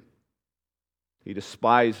hated him. He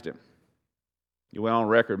despised him. He went on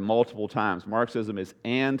record multiple times. Marxism is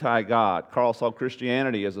anti-God. Karl saw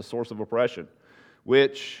Christianity as a source of oppression,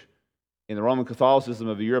 which in the Roman Catholicism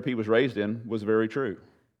of the Europe he was raised in was very true.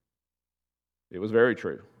 It was very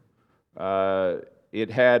true. It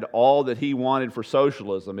had all that he wanted for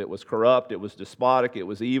socialism. It was corrupt, it was despotic, it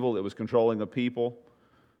was evil, it was controlling of people.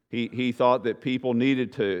 He thought that people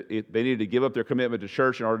needed to give up their commitment to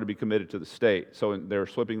church in order to be committed to the state. So they were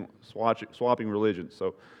swapping religions.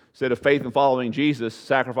 So instead of faith in following Jesus,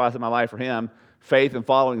 sacrificing my life for him, faith in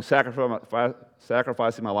following,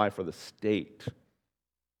 sacrificing my life for the state.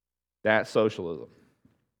 That's socialism.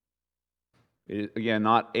 It is, again,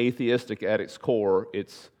 not atheistic at its core.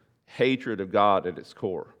 It's hatred of God at its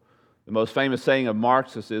core. The most famous saying of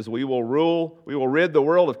Marxists is, we will rid the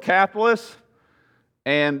world of capitalists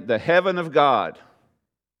and the heaven of God.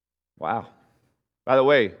 Wow. By the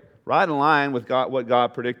way, right in line with what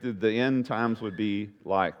God predicted the end times would be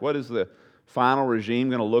like. What is the final regime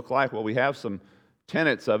going to look like? Well, we have some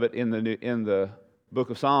tenets of it in the book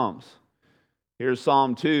of Psalms. Here's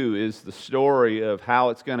Psalm 2 is the story of how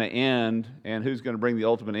it's going to end and who's going to bring the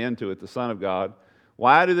ultimate end to it, the Son of God.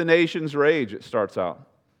 Why do the nations rage? It starts out.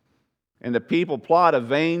 And the people plot a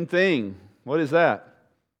vain thing. What is that?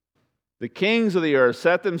 The kings of the earth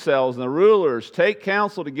set themselves, and the rulers take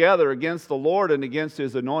counsel together against the Lord and against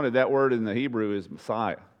his anointed. That word in the Hebrew is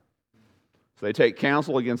Messiah. So they take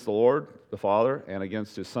counsel against the Lord, the Father, and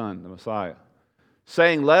against his Son, the Messiah,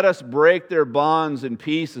 saying, let us break their bonds in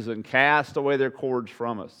pieces and cast away their cords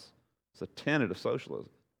from us. It's a tenet of socialism.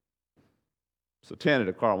 It's a tenet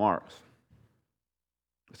of Karl Marx.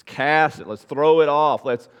 Let's cast it. Let's throw it off.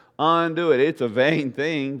 Let's undo it. It's a vain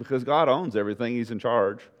thing because God owns everything. He's in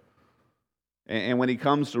charge. And when he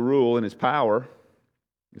comes to rule in his power,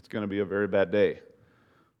 it's going to be a very bad day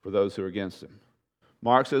for those who are against him.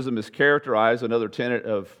 Marxism is characterized, another tenet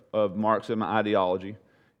of Marxism ideology,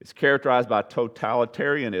 it's characterized by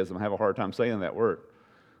totalitarianism. I have a hard time saying that word.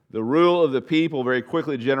 The rule of the people very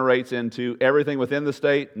quickly generates into everything within the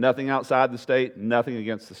state, nothing outside the state, nothing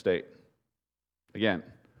against the state. Again,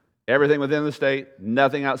 everything within the state,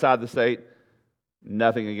 nothing outside the state,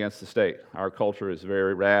 nothing against the state. Our culture is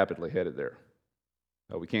very rapidly headed there.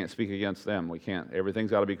 We can't speak against them. We can't.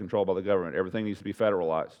 Everything's got to be controlled by the government. Everything needs to be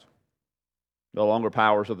federalized. No longer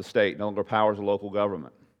powers of the state, no longer powers of local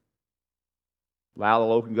government. Allow the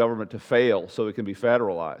local government to fail so it can be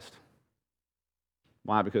federalized.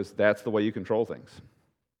 Why? Because that's the way you control things.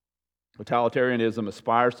 Totalitarianism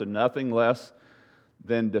aspires to nothing less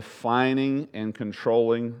than defining and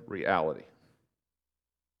controlling reality.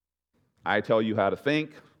 I tell you how to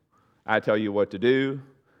think. I tell you what to do.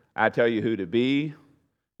 I tell you who to be.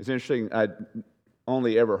 It's interesting, I'd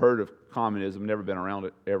only ever heard of communism, never been around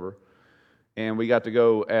it ever. And we got to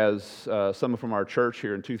go, as some from our church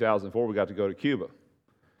here in 2004, we got to go to Cuba.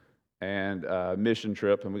 And mission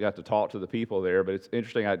trip, and we got to talk to the people there. But it's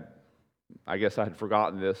interesting, I guess I had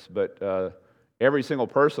forgotten this, but every single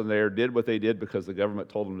person there did what they did because the government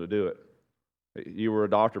told them to do it. You were a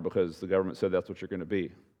doctor because the government said that's what you're going to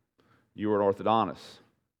be. You were an orthodontist.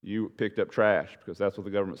 You picked up trash because that's what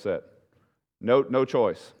the government said. No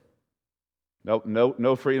choice.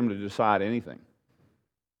 No freedom to decide anything.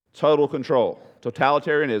 Total control.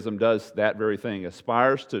 Totalitarianism does that very thing,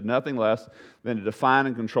 aspires to nothing less than to define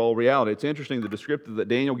and control reality. It's interesting, the descriptive that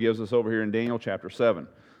Daniel gives us over here in Daniel chapter 7.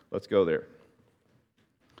 Let's go there.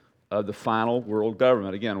 Of the final world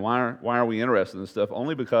government. Again, why are we interested in this stuff?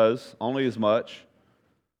 Only as much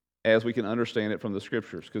as we can understand it from the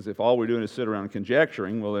Scriptures. Because if all we're doing is sit around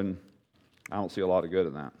conjecturing, well then, I don't see a lot of good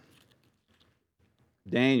in that.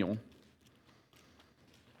 Daniel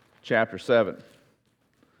chapter 7.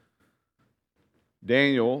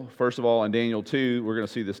 Daniel, first of all, in Daniel 2, we're going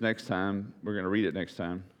to see this next time. We're going to read it next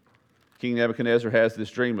time. King Nebuchadnezzar has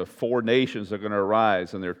this dream of 4 nations that are going to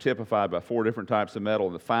arise, and they're typified by 4 different types of metal.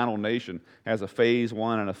 And the final nation has a phase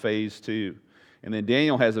 1 and a phase 2. And then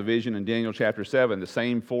Daniel has a vision in Daniel chapter 7, the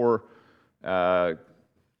same 4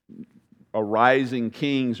 arising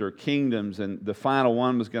kings or kingdoms, and the final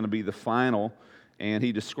one was going to be the final. And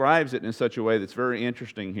he describes it in such a way that's very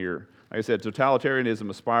interesting here. Like I said, totalitarianism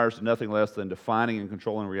aspires to nothing less than defining and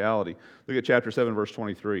controlling reality. Look at chapter 7, verse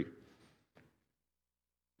 23.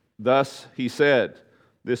 Thus he said,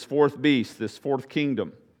 this 4th beast, this 4th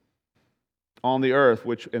kingdom on the earth,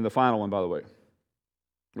 which, in the final one, by the way,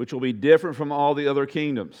 which will be different from all the other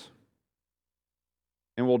kingdoms,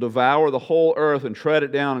 and will devour the whole earth and tread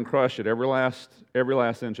it down and crush it, every last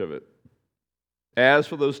inch of it. As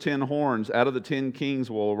for those 10 horns, out of the 10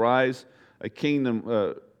 kings will arise a kingdom.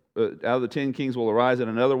 Out of the 10 kings will arise, and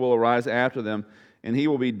another will arise after them, and he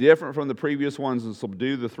will be different from the previous ones and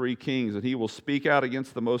subdue the 3 kings. And he will speak out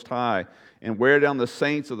against the Most High and wear down the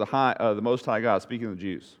saints of the Most High God. Speaking of the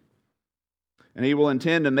Jews, and he will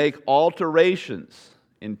intend to make alterations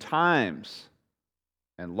in times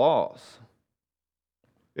and laws.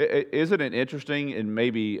 Isn't it interesting and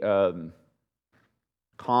maybe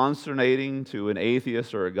consternating to an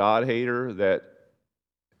atheist or a God-hater that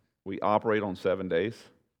we operate on 7 days?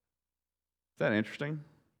 Is that interesting?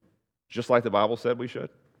 Just like the Bible said we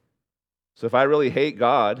should. So if I really hate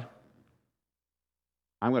God,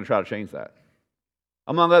 I'm going to try to change that.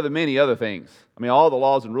 Among many other things. I mean, all the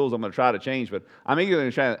laws and rules I'm going to try to change, but I'm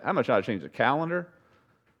going to try to change the calendar.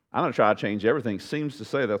 I'm going to try to change everything. Seems to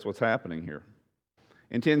say that's what's happening here.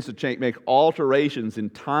 Intends to make alterations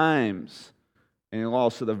in times and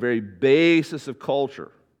laws to the very basis of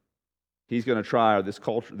culture. He's going to try, or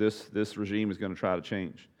this regime is going to try to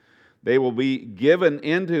change. They will be given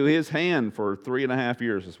into his hand for 3.5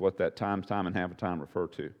 years, is what that time and half a time refer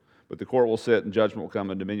to. But the court will sit, and judgment will come,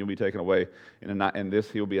 and dominion will be taken away, and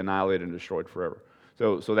he will be annihilated and destroyed forever.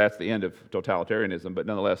 So that's the end of totalitarianism. But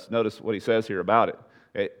nonetheless, notice what he says here about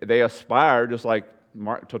it. They aspire, just like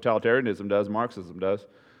totalitarianism does, Marxism does,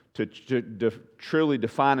 to truly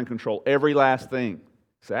define and control every last thing.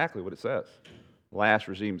 Exactly what it says. The last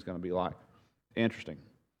regime is going to be like. Interesting.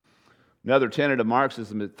 Another tenet of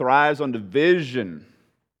Marxism, it thrives on division.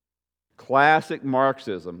 Classic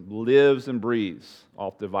Marxism lives and breathes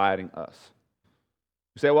off dividing us.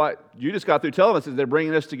 You say, well, you just got through telling us that they're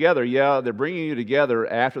bringing us together. Yeah, they're bringing you together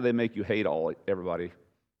after they make you hate everybody,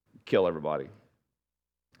 kill everybody.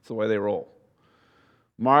 That's the way they roll.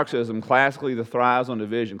 Marxism classically thrives on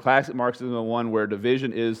division. Classic Marxism is one where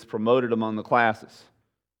division is promoted among the classes.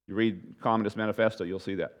 You read Communist Manifesto, you'll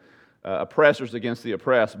see that. Oppressors against the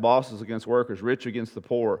oppressed, bosses against workers, rich against the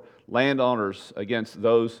poor, landowners against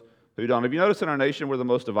those who don't. Have you noticed in our nation we're the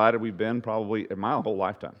most divided we've been probably in my whole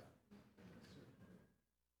lifetime?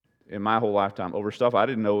 In my whole lifetime, over stuff I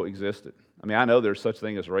didn't know existed. I mean, I know there's such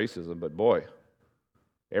thing as racism, but boy,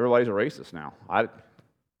 everybody's a racist now. I don't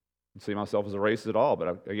see myself as a racist at all,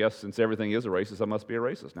 but I guess since everything is a racist, I must be a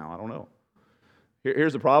racist now. I don't know.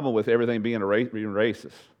 Here's the problem with everything being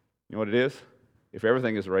racist. You know what it is? If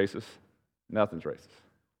everything is racist, nothing's racist.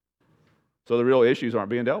 So the real issues aren't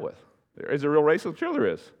being dealt with. Is there real racism? Sure there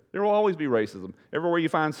is. There will always be racism. Everywhere you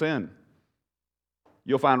find sin,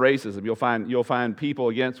 you'll find racism. You'll find people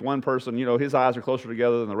against one person, his eyes are closer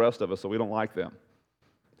together than the rest of us, so we don't like them.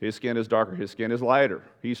 His skin is darker, his skin is lighter,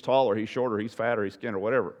 he's taller, he's shorter, he's fatter, he's skinner,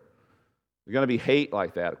 whatever. There's going to be hate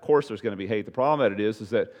like that. Of course there's going to be hate. The problem with it is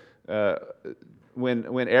that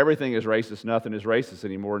when everything is racist, nothing is racist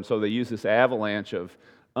anymore, and so they use this avalanche of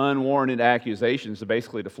unwarranted accusations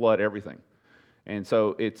to flood everything. And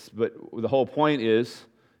so but the whole point is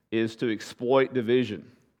to exploit division.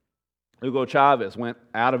 Hugo Chavez went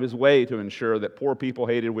out of his way to ensure that poor people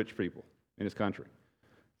hated rich people in his country.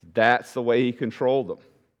 That's the way he controlled them.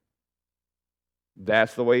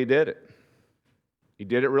 That's the way he did it. He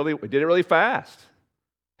did it really fast.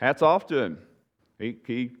 Hats off to him.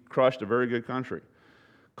 He crushed a very good country.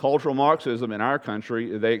 Cultural Marxism in our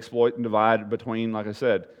country, they exploit and divide between, like I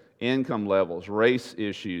said, income levels, race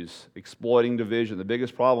issues, exploiting division. The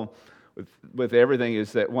biggest problem with everything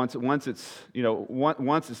is that once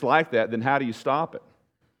it's like that, then how do you stop it?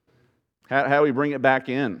 How do we bring it back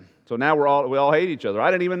in? So now we all hate each other.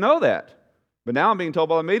 I didn't even know that, but now I'm being told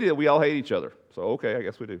by the media that we all hate each other. So okay, I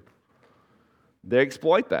guess we do. They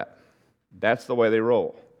exploit that. That's the way they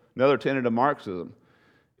roll. Another tenet of Marxism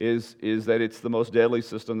is that it's the most deadly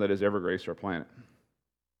system that has ever graced our planet.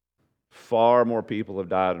 Far more people have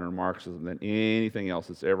died under Marxism than anything else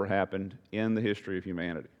that's ever happened in the history of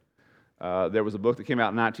humanity. There was a book that came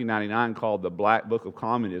out in 1999 called The Black Book of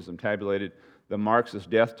Communism, tabulated the Marxist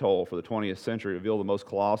death toll for the 20th century, revealed the most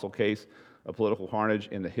colossal case of political carnage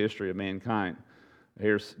in the history of mankind.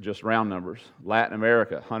 Here's just round numbers. Latin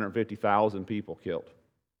America, 150,000 people killed.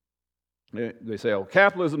 They say, oh,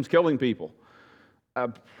 capitalism's killing people.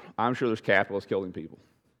 I'm sure there's capitalists killing people.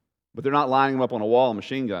 But they're not lining them up on a wall and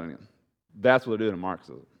machine gunning them. That's what they're doing in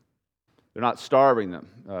Marxism. They're not starving them.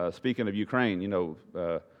 Speaking of Ukraine,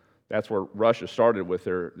 that's where Russia started with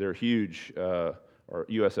their huge, or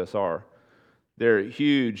USSR, their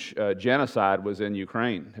huge genocide was in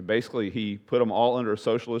Ukraine. And basically, he put them all under a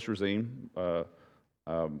socialist regime. What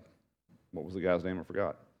was the guy's name? I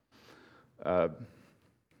forgot.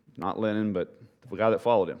 Not Lenin, but the guy that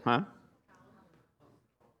followed him. Huh?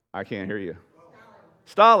 I can't hear you.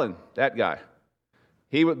 Stalin, that guy.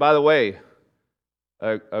 He was, by the way,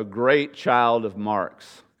 a great child of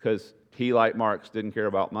Marx, because he, like Marx, didn't care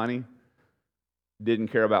about money, didn't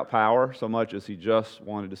care about power so much as he just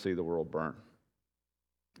wanted to see the world burn.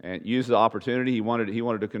 And used the opportunity. He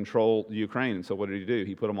wanted to control Ukraine. And so what did he do?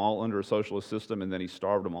 He put them all under a socialist system, and then he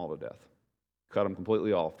starved them all to death. Cut them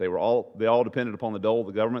completely off. They all depended upon the dole of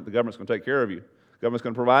the government. The government's going to take care of you. The government's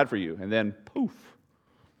going to provide for you. And then, poof,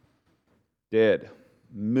 dead.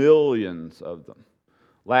 Millions of them.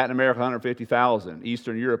 Latin America, 150,000.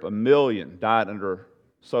 Eastern Europe, 1 million died under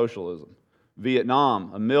socialism.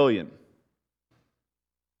 Vietnam, 1 million.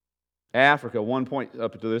 Africa,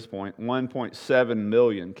 up to this point, 1.7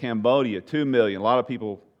 million. Cambodia, 2 million. A lot of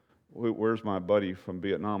people, where's my buddy from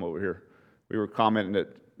Vietnam over here? We were commenting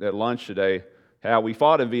at lunch today how we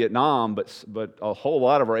fought in Vietnam, but a whole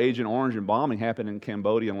lot of our Agent Orange and bombing happened in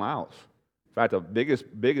Cambodia and Laos. In fact, the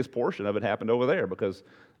biggest portion of it happened over there because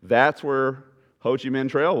that's where Ho Chi Minh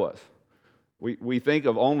Trail was. We think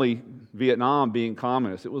of only Vietnam being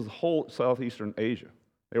communist. It was the whole Southeastern Asia.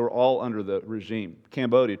 They were all under the regime.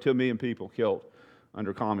 Cambodia, 2 million people killed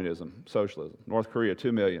under communism, socialism. North Korea,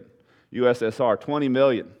 2 million. USSR, 20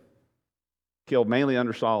 million killed mainly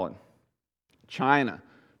under Stalin. China,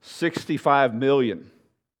 65 million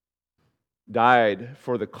died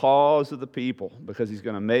for the cause of the people because they're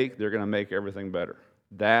going to make everything better.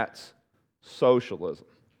 That's socialism.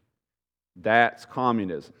 That's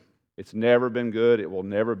communism. It's never been good. It will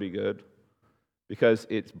never be good because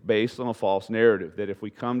it's based on a false narrative that if we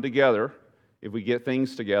come together, if we get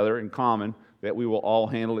things together in common, that we will all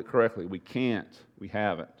handle it correctly. We can't. We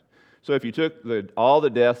haven't. So if you took all the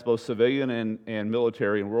deaths, both civilian and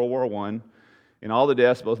military in World War I, and all the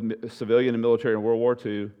deaths, both civilian and military in World War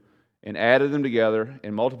II, and added them together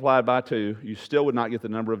and multiplied by 2, you still would not get the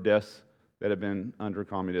number of deaths that have been under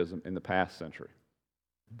communism in the past century.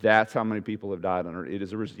 That's how many people have died under it. It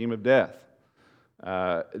is a regime of death.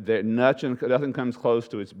 Nothing comes close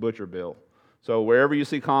to its butcher bill. So wherever you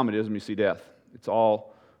see communism, you see death. It's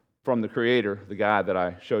all from the creator, the guy that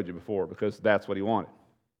I showed you before, because that's what he wanted.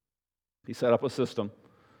 He set up a system,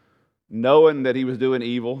 knowing that he was doing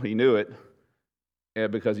evil. He knew it,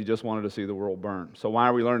 because he just wanted to see the world burn. So why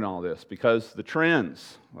are we learning all this? Because the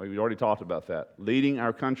trends, we already talked about that, leading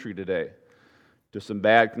our country today to some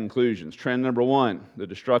bad conclusions. Trend number 1, the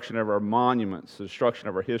destruction of our monuments, the destruction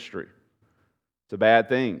of our history. It's a bad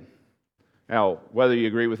thing. Now, whether you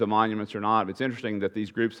agree with the monuments or not, it's interesting that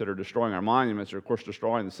these groups that are destroying our monuments are, of course,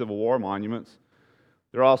 destroying the Civil War monuments.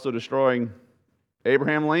 They're also destroying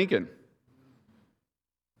Abraham Lincoln.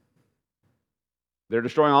 They're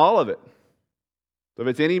destroying all of it. So if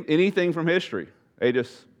it's anything from history, they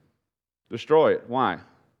just destroy it. Why?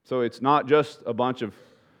 So it's not just a bunch of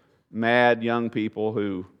mad young people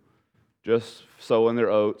who just sowing their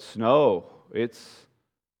oats. No, it's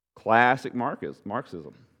classic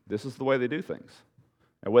Marxism. This is the way they do things.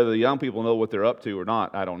 And whether the young people know what they're up to or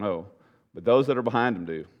not, I don't know. But those that are behind them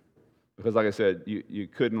do. Because like I said, you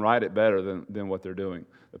couldn't write it better than what they're doing.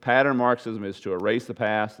 The pattern of Marxism is to erase the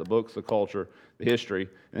past, the books, the culture, the history,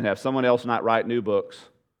 and have someone else not write new books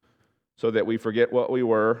so that we forget what we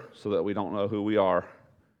were, so that we don't know who we are.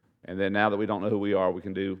 And then now that we don't know who we are, we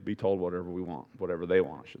can be told whatever we want, whatever they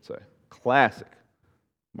want, I should say. Classic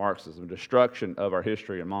Marxism, destruction of our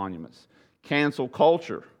history and monuments. Cancel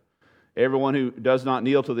culture Everyone who does not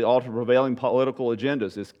kneel to the altar of prevailing political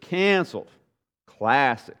agendas is canceled.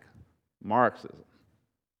 Classic Marxism.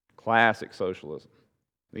 Classic socialism.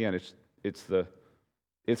 Again, it's the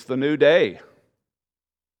new day.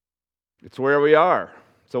 It's where we are.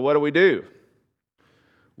 So what do?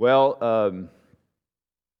 Well,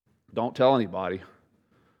 don't tell anybody,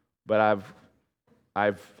 but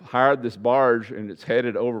I've hired this barge, and it's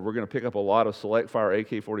headed over. We're going to pick up a lot of select fire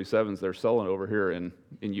AK-47s they're selling over here in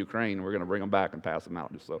Ukraine. We're going to bring them back and pass them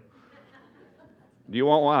out. Just so. Do you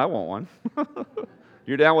want one? I want one.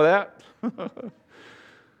 You're down with that?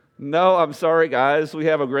 No, I'm sorry, guys. We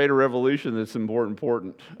have a greater revolution that's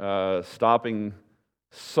important. Stopping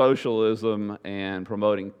socialism and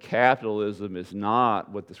promoting capitalism is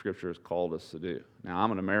not what the Scripture has called us to do. Now,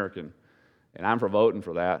 I'm an American, and I'm for voting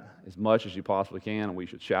for that as much as you possibly can, and we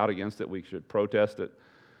should shout against it. We should protest it.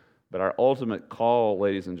 But our ultimate call,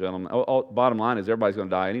 ladies and gentlemen, bottom line is everybody's going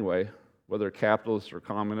to die anyway, whether they're capitalists or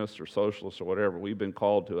communists or socialists or whatever. We've been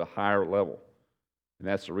called to a higher level, and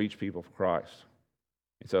that's to reach people for Christ.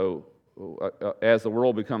 And so as the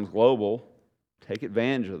world becomes global, take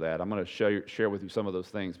advantage of that. I'm going to share with you some of those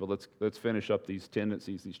things, but let's finish up these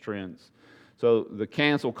tendencies, these trends. So the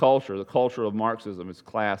cancel culture, the culture of Marxism, is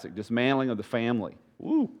classic. Dismantling of the family.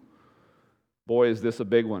 Woo! Boy, is this a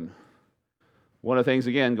big one. One of the things,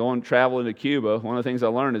 again, traveling to Cuba, one of the things I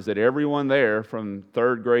learned is that everyone there from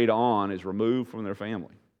third grade on is removed from their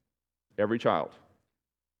family. Every child.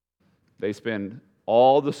 They spend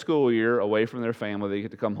all the school year away from their family. They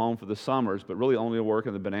get to come home for the summers, but really only work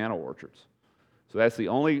in the banana orchards. So that's the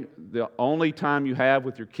only time you have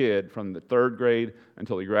with your kid from the third grade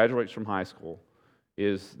until he graduates from high school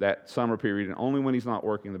is that summer period, and only when he's not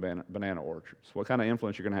working the banana orchards. What kind of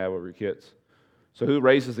influence you're going to have over your kids? So who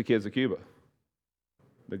raises the kids of Cuba?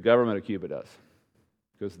 The government of Cuba does,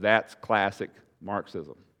 because that's classic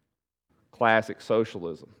Marxism, classic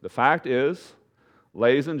socialism. The fact is,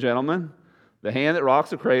 ladies and gentlemen, the hand that rocks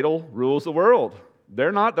the cradle rules the world.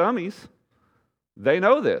 They're not dummies. They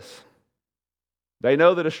know this. They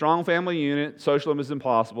know that a strong family unit, socialism is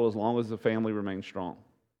impossible as long as the family remains strong.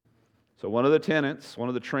 So one of the tenets, one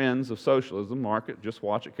of the trends of socialism, mark it, just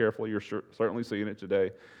watch it carefully, you're certainly seeing it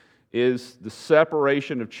today, is the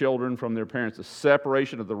separation of children from their parents, the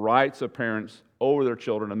separation of the rights of parents over their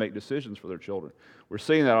children to make decisions for their children. We're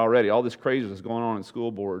seeing that already. All this craziness going on in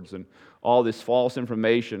school boards and all this false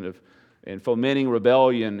information and fomenting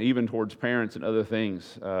rebellion even towards parents and other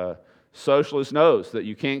things. Socialist knows that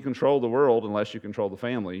you can't control the world unless you control the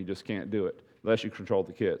family. You just can't do it unless you control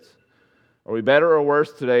the kids. Are we better or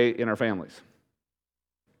worse today in our families?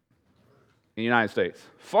 In the United States?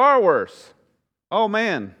 Far worse. Oh,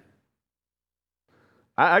 man.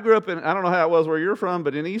 I grew up in, I don't know how it was where you're from,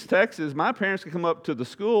 but in East Texas, my parents could come up to the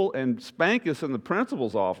school and spank us in the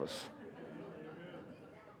principal's office.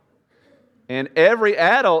 And every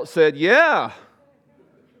adult said, yeah,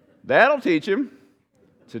 that'll teach him.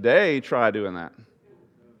 Today, try doing that.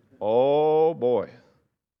 Oh, boy.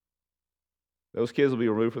 Those kids will be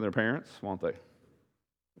removed from their parents, won't they?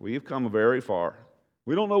 We've come very far.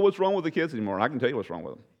 We don't know what's wrong with the kids anymore, and I can tell you what's wrong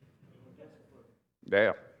with them.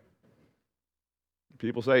 Yeah.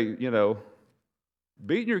 People say,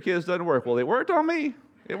 beating your kids doesn't work. Well, it worked on me.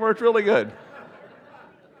 It worked really good.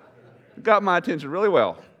 It got my attention really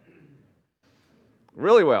well.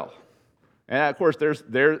 Really well. And of course, there's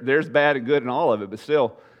bad and good in all of it, but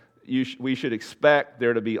still, we should expect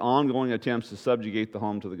there to be ongoing attempts to subjugate the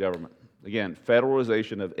home to the government. Again,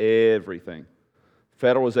 federalization of everything.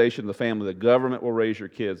 Federalization of the family. The government will raise your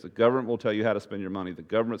kids. The government will tell you how to spend your money. The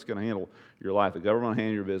government's going to handle your life. The government will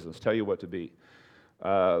handle your business, tell you what to be.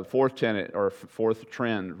 Fourth tenet, or fourth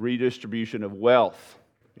trend, redistribution of wealth.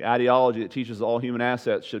 The ideology that teaches all human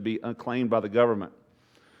assets should be unclaimed by the government.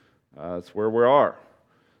 That's where we are.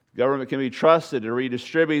 Government can be trusted to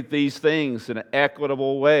redistribute these things in an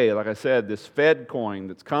equitable way. Like I said, this Fed coin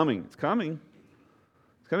that's coming, it's coming.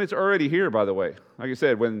 It's already here, by the way. Like I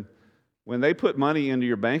said, when they put money into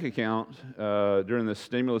your bank account during the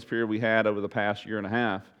stimulus period we had over the past year and a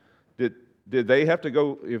half, did they have to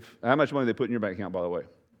go, how much money they put in your bank account, by the way?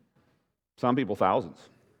 Some people, thousands.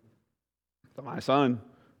 So our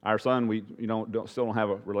son, we still don't have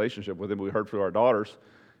a relationship with him, but we heard through our daughters.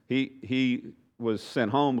 He was sent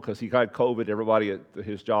home because he got COVID. Everybody at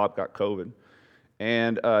his job got COVID.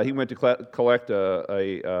 And he went to collect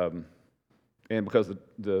and because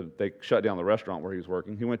they shut down the restaurant where he was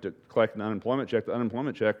working, he went to collect an unemployment check. The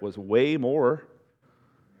unemployment check was way more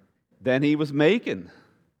than he was making.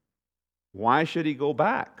 Why should he go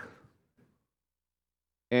back?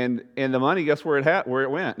 And the money, guess where it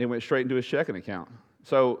went? It went straight into his checking account.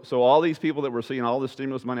 So all these people that were seeing all this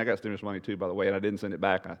stimulus money, I got stimulus money too, by the way, and I didn't send it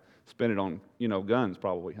back. I spent it on, guns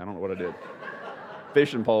probably. I don't know what I did.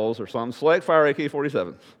 Fishing poles or something. Select fire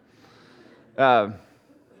AK-47s. How'd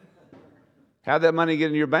that money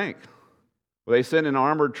get in your bank? Were they sending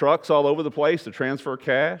armored trucks all over the place to transfer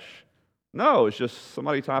cash? No, it's just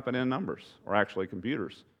somebody typing in numbers, or actually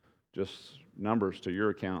computers. Just numbers to your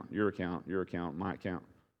account, your account, your account, my account.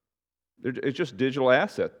 It's just digital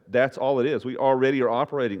asset. That's all it is. We already are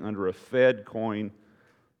operating under a Fed coin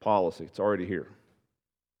policy. It's already here.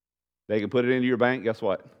 They can put it into your bank. Guess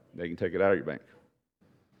what? They can take it out of your bank.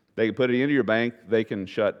 They can put it into your bank. They can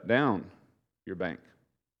shut down your bank.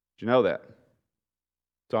 Did you know that?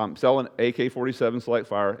 So I'm selling AK-47 Select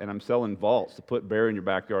Fire, and I'm selling vaults to put bear in your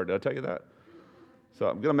backyard. Did I tell you that? So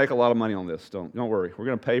I'm going to make a lot of money on this. Don't worry. We're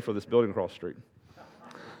going to pay for this building across the street.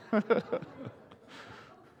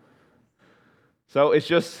 So it's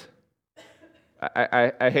just,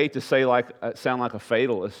 I hate to say sound like a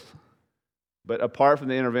fatalist, but apart from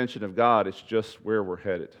the intervention of God, it's just where we're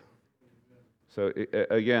headed. So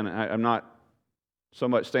again, I'm not so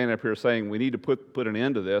much standing up here saying we need to put an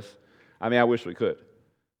end to this. I mean, I wish we could.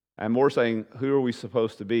 I'm more saying, who are we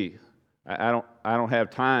supposed to be? I don't have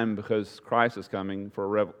time because Christ is coming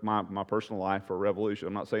for my personal life for a revolution.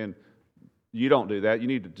 I'm not saying you don't do that. You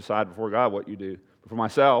need to decide before God what you do. But for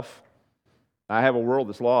myself, I have a world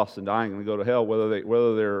that's lost and dying and go to hell,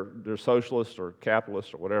 whether they're socialists or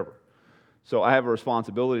capitalists or whatever. So I have a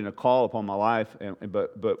responsibility and a call upon my life,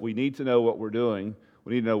 but we need to know what we're doing.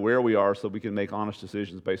 We need to know where we are so we can make honest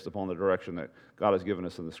decisions based upon the direction that God has given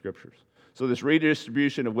us in the Scriptures. So this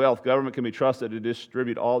redistribution of wealth, government can be trusted to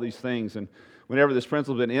distribute all these things. And whenever this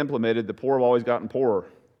principle has been implemented, the poor have always gotten poorer.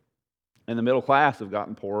 And the middle class have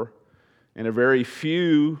gotten poorer. And a very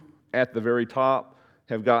few at the very top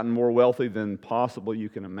have gotten more wealthy than possibly you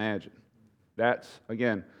can imagine. That's,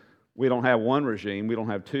 again, we don't have one regime. We don't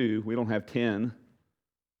have two. We don't have 10.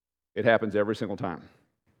 It happens every single time.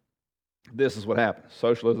 This is what happens.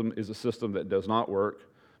 Socialism is a system that does not work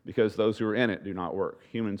because those who are in it do not work.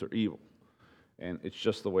 Humans are evil. And it's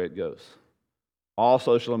just the way it goes. All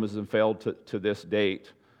socialism has failed to this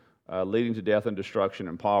date, leading to death and destruction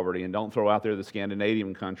and poverty. And don't throw out there the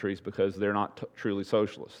Scandinavian countries because they're not truly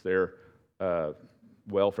socialists. They're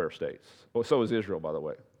welfare states. Well, so is Israel, by the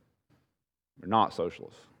way. They're not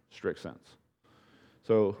socialists, strict sense.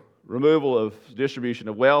 So removal of distribution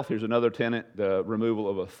of wealth. Here's another tenet, the removal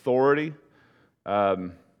of authority.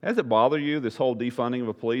 Does it bother you, this whole defunding of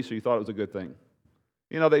the police, or you thought it was a good thing?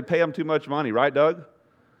 They pay them too much money, right, Doug?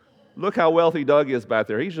 Look how wealthy Doug is back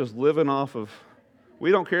there. He's just living off of,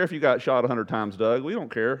 we don't care if you got shot 100 times, Doug. We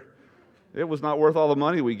don't care. It was not worth all the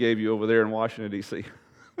money we gave you over there in Washington, D.C.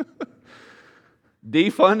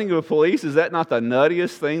 Defunding of police, is that not the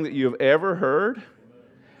nuttiest thing that you've ever heard?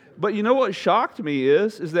 But you know what shocked me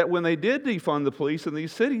is that when they did defund the police in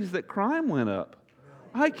these cities, that crime went up.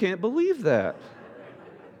 I can't believe that.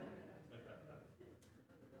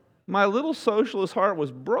 My little socialist heart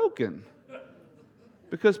was broken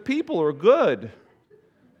because people are good.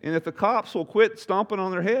 And if the cops will quit stomping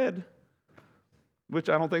on their head, which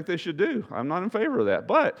I don't think they should do, I'm not in favor of that.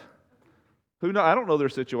 But who knows? I don't know their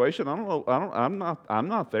situation. I don't know. I'm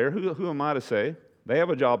not there. Who am I to say? They have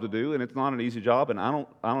a job to do, and it's not an easy job, and I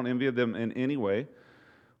don't envy them in any way.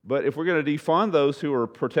 But if we're going to defund those who are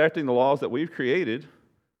protecting the laws that we've created,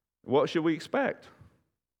 what should we expect?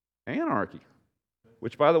 Anarchy,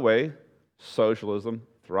 which, by the way, socialism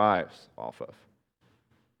thrives off of.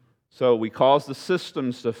 So we cause the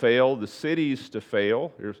systems to fail, the cities to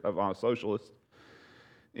fail. Here's I'm a socialist.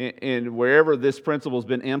 And wherever this principle has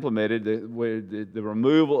been implemented, the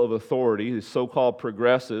removal of authority, the so-called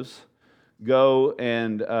progressives, go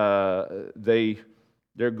and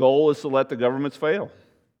their goal is to let the governments fail.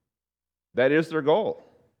 That is their goal.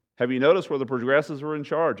 Have you noticed where the progressives are in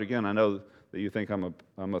charge? Again, I know that you think I'm a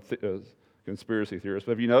conspiracy theorist,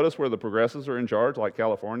 but have you noticed where the progressives are in charge, like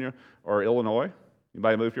California or Illinois?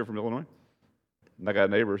 Anybody moved here from Illinois? I got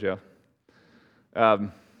neighbors, yeah.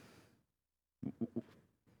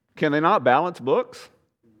 Can they not balance books?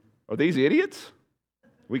 Are these idiots?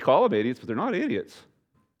 We call them idiots, but they're not idiots.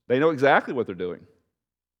 They know exactly what they're doing.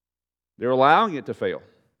 They're allowing it to fail.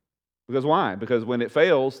 Because why? Because when it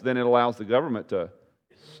fails, then it allows the government to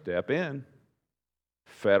step in.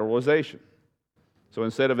 Federalization. So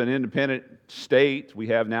instead of an independent state, we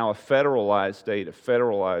have now a federalized state, a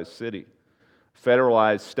federalized city.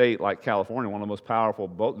 Federalized state like California, one of the most powerful,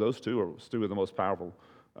 those two are two of the most powerful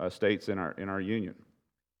states in our union.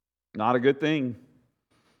 Not a good thing.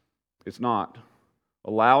 It's not.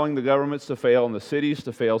 allowing the governments to fail and the cities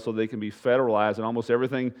to fail so they can be federalized. And almost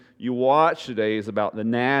everything you watch today is about the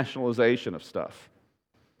nationalization of stuff.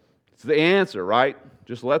 It's the answer, right?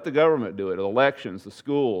 Just let the government do it. Elections, the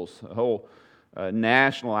schools, the whole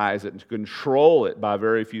nationalize it and control it by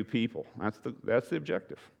very few people. That's the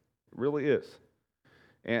objective. It really is.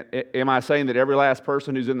 And am I saying that every last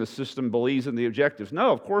person who's in the system believes in the objectives?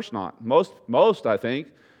 No, of course not. Most I think,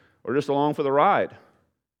 are just along for the ride.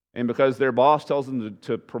 And because their boss tells them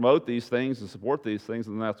to promote these things and support these things,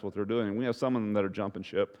 and that's what they're doing. And we have some of them that are jumping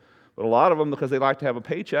ship. But a lot of them, because they like to have a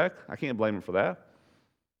paycheck, I can't blame them for that.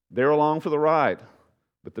 They're along for the ride.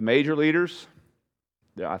 But the major leaders,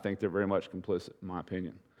 I think they're very much complicit, in my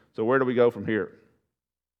opinion. So where do we go from here?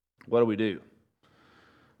 What do we do?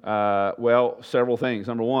 Well, several things.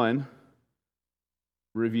 Number one,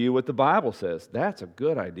 review what the Bible says. That's a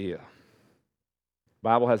good idea. The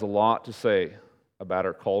Bible has a lot to say about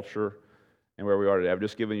our culture and where we are today. I've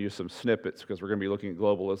just given you some snippets because we're going to be looking at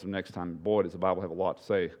globalism next time. Boy, does the Bible have a lot to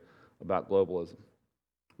say about globalism.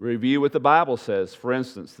 Review what the Bible says. For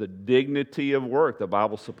instance, the dignity of work. The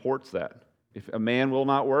Bible supports that. If a man will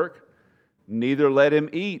not work, neither let him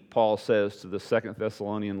eat, Paul says to the 2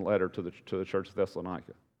 Thessalonian letter to the church of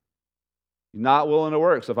Thessalonica. You're not willing to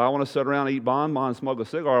work. So if I want to sit around and eat bonbons, smoke a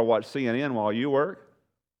cigar, or watch CNN while you work,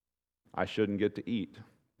 I shouldn't get to eat,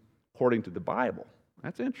 according to the Bible.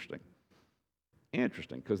 That's interesting.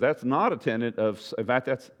 Interesting, because that's not a tenet of, in fact,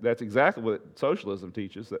 that's exactly what socialism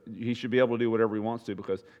teaches, that he should be able to do whatever he wants to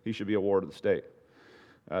because he should be a ward of the state.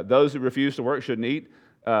 Those who refuse to work shouldn't eat.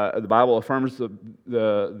 The Bible affirms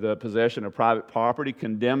the possession of private property,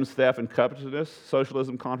 condemns theft and covetousness.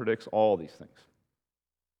 Socialism contradicts all these things.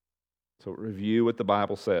 So review what the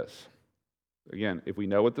Bible says. Again, if we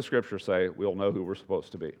know what the Scriptures say, we'll know who we're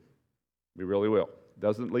supposed to be. We really will. It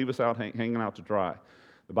doesn't leave us out hanging out to dry.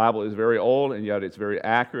 The Bible is very old, and yet it's very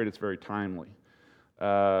accurate, it's very timely.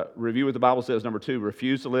 Review what the Bible says. Number two,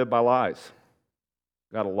 refuse to live by lies.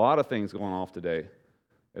 Got a lot of things going off today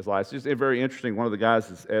as lies. It's just very interesting. One of the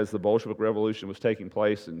guys, as the Bolshevik Revolution was taking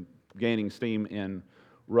place and gaining steam in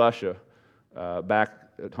Russia back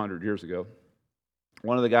 100 years ago,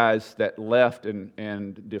 one of the guys that left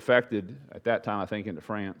and defected at that time, I think, into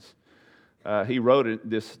France, he wrote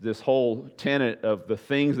this whole tenet of the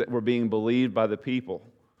things that were being believed by the people.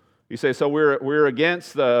 He says, so we're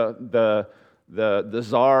against the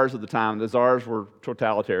czars of the time. The czars were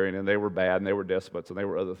totalitarian, and they were bad, and they were despots, and they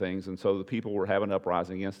were other things, and so the people were having an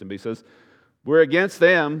uprising against him. But he says, we're against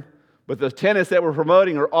them, but the tenets that we're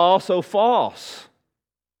promoting are also false.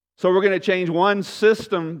 So we're going to change one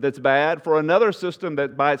system that's bad for another system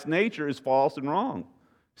that by its nature is false and wrong.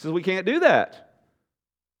 He says, we can't do that.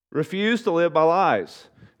 Refuse to live by lies.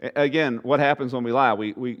 Again, what happens when we lie?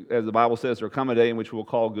 We, as the Bible says, there will come a day in which we will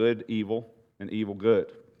call good evil and evil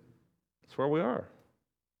good. That's where we are.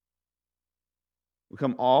 We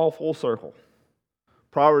come all full circle.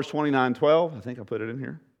 Proverbs 29:12. I think I put it in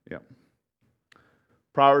here. Yeah.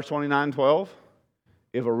 Proverbs 29:12.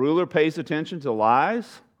 If a ruler pays attention to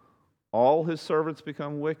lies, all his servants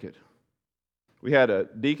become wicked. We had a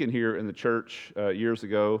deacon here in the church years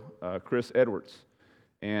ago, Chris Edwards.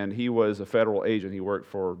 And he was a federal agent. He worked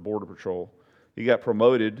for Border Patrol. He got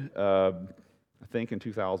promoted, I think in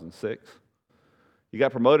 2006. He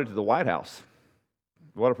got promoted to the White House.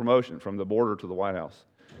 What a promotion, from the border to the White House.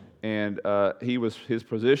 And his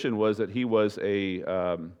position was that he was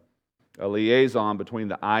a liaison between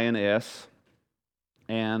the INS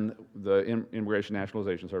and the Immigration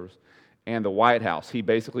Nationalization Service and the White House. He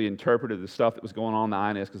basically interpreted the stuff that was going on in the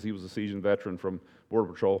INS because he was a seasoned veteran from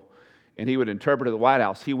Border Patrol. And he would interpret at the White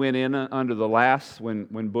House. He went in under the last, when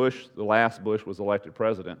the last Bush was elected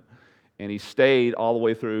president, and he stayed all the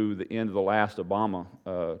way through the end of the last Obama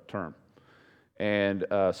term. And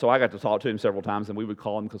so I got to talk to him several times, and we would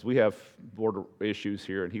call him because we have border issues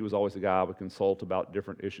here, and he was always the guy I would consult about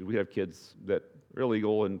different issues. We have kids that are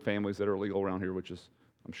illegal and families that are illegal around here, which is,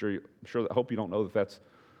 I hope you don't know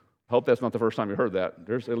I hope that's not the first time you heard that.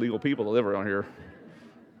 There's illegal people that live around here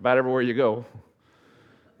about everywhere you go.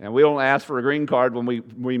 And we don't ask for a green card when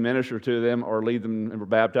we minister to them or lead them or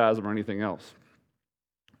baptize them or anything else.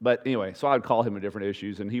 But anyway, so I would call him on different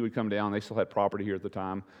issues, and he would come down. They still had property here at the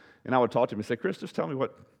time. And I would talk to him and say, Chris, just tell me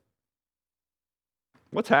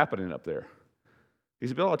what's happening up there. He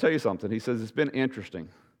said, Bill, I'll tell you something. He says, it's been interesting.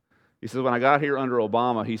 He says, when I got here under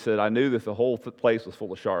Obama, he said, I knew that the whole place was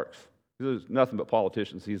full of sharks. There's nothing but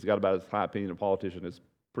politicians. He's got about as high opinion of politicians as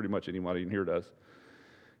pretty much anybody in here does.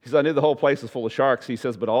 He says, I knew the whole place was full of sharks. He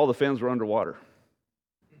says, but all the fins were underwater.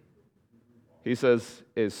 He says,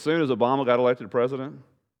 as soon as Obama got elected president,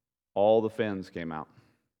 all the fins came out.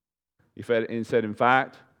 He said, in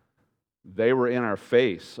fact, they were in our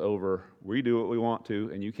face over, we do what we want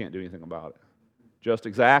to, and you can't do anything about it. Just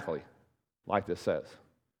exactly like this says.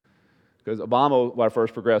 Because Obama was our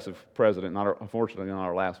first progressive president, unfortunately not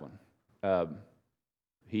our last one.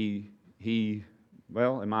 He,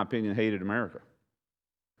 well, in my opinion, hated America.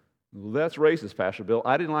 Well, that's racist, Pastor Bill.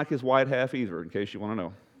 I didn't like his white half either, in case you want to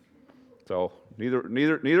know. So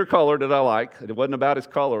neither color did I like. It wasn't about his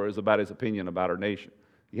color; it was about his opinion about our nation.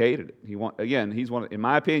 He hated it. He's one. In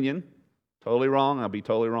my opinion, totally wrong. I'll be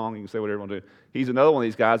totally wrong. You can say whatever you want to do. He's another one of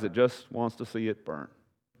these guys that just wants to see it burn.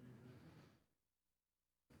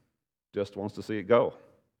 Just wants to see it go.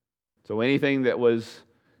 So anything that was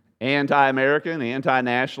anti-American,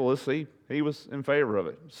 anti-nationalist, he was in favor of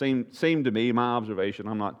it. Seemed to me, my observation,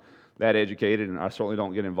 I'm not that educated, and I certainly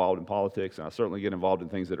don't get involved in politics, and I certainly get involved in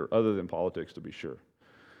things that are other than politics, to be sure.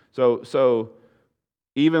 So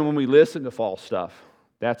even when we listen to false stuff,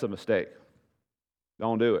 that's a mistake.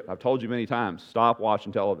 Don't do it. I've told you many times, stop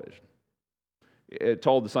watching television. I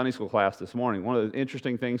told the Sunday school class this morning, one of the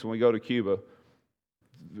interesting things when we go to Cuba,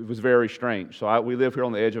 it was very strange. So we live here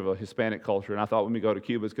on the edge of a Hispanic culture, and I thought when we go to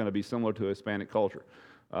Cuba, it's going to be similar to a Hispanic culture.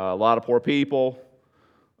 A lot of poor people,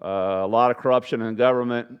 a lot of corruption in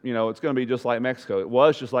government. It's going to be just like Mexico. It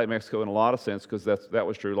was just like Mexico in a lot of sense, because that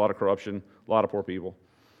was true. A lot of corruption, a lot of poor people.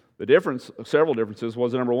 The difference, several differences,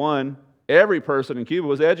 was number one, every person in Cuba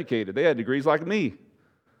was educated. They had degrees like me,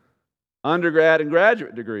 undergrad and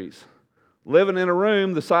graduate degrees, living in a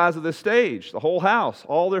room the size of this stage, the whole house,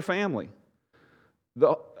 all their family.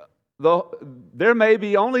 There may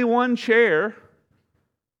be only one chair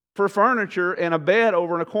for furniture and a bed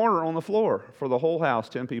over in a corner on the floor for the whole house,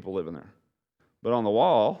 10 people living there. But on the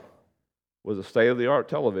wall was a state-of-the-art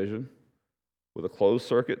television with a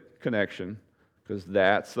closed-circuit connection, because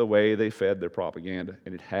that's the way they fed their propaganda,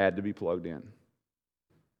 and it had to be plugged in.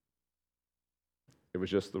 It was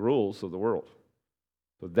just the rules of the world.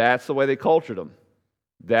 So that's the way they cultured them.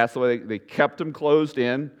 That's the way they kept them closed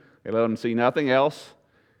in. They let them see nothing else,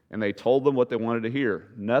 and they told them what they wanted to hear.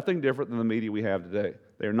 Nothing different than the media we have today.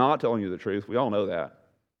 They're not telling you the truth. We all know that.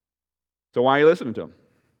 So why are you listening to them?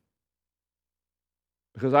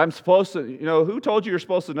 Because I'm supposed to, who told you you're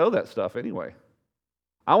supposed to know that stuff anyway?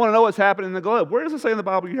 I want to know what's happening in the globe. Where does it say in the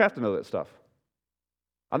Bible you have to know that stuff?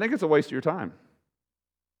 I think it's a waste of your time.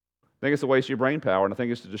 I think it's a waste of your brain power, and I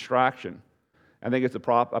think it's a distraction. I think it's a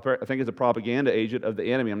propaganda agent of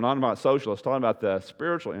the enemy. I'm not about socialists, I'm talking about the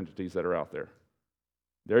spiritual entities that are out there.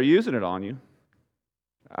 They're using it on you.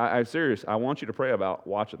 I'm serious. I want you to pray about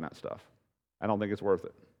watching that stuff. I don't think it's worth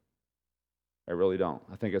it. I really don't.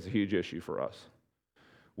 I think it's a huge issue for us.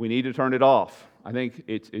 We need to turn it off. I think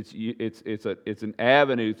it's an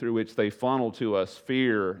avenue through which they funnel to us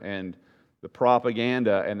fear and the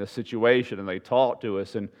propaganda and the situation, and they talk to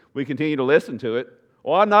us, and we continue to listen to it.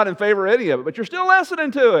 Well, I'm not in favor of any of it, but you're still listening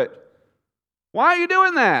to it. Why are you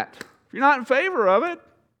doing that? If you're not in favor of it,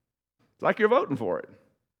 it's like you're voting for it.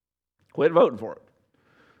 Quit voting for it.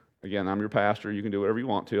 Again, I'm your pastor. You can do whatever you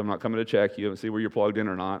want to. I'm not coming to check you and see where you're plugged in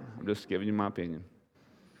or not. I'm just giving you my opinion.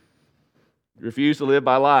 Refuse to live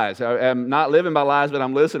by lies. I'm not living by lies, but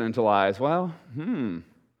I'm listening to lies. Well,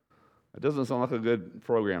 that doesn't sound like a good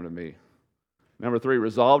program to me. Number 3,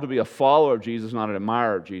 resolve to be a follower of Jesus, not an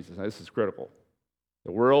admirer of Jesus. Now, this is critical.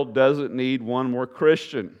 The world doesn't need one more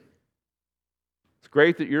Christian. It's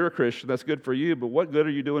great that you're a Christian. That's good for you, but what good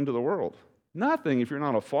are you doing to the world? Nothing if you're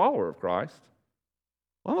not a follower of Christ.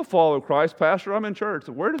 Well, I'm a follower of Christ, Pastor. I'm in church.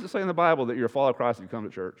 Where does it say in the Bible that you're a follower of Christ if you come to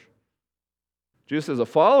church? Jesus, as a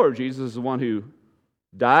follower of Jesus, is the one who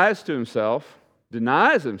dies to himself,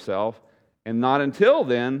 denies himself, and not until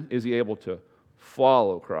then is he able to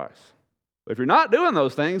follow Christ. But if you're not doing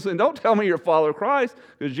those things, then don't tell me you're a follower of Christ,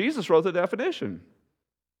 because Jesus wrote the definition.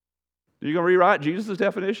 Are you going to rewrite Jesus'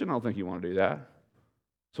 definition? I don't think you want to do that.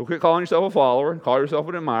 So quit calling yourself a follower, call yourself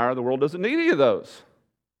an admirer. The world doesn't need any of those.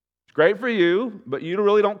 It's great for you, but you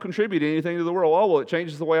really don't contribute anything to the world. Oh, well, it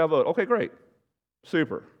changes the way I vote. Okay, great.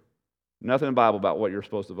 Super. Nothing in the Bible about what you're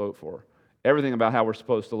supposed to vote for. Everything about how we're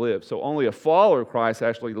supposed to live. So only a follower of Christ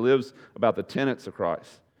actually lives about the tenets of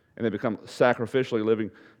Christ, and they become sacrificially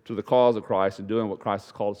living to the cause of Christ and doing what Christ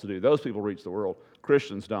has called us to do. Those people reach the world.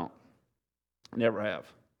 Christians don't. Never have.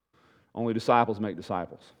 Only disciples make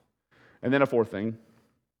disciples. And then a fourth thing,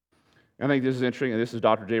 I think this is interesting, and this is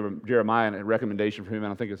Dr. Jeremiah, and a recommendation from him,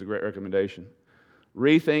 and I think it's a great recommendation.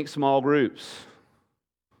 Rethink small groups.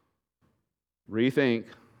 Rethink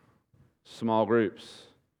small groups.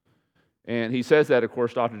 And he says that, of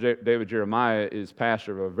course, Dr. David Jeremiah is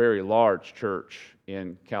pastor of a very large church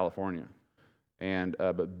in California. And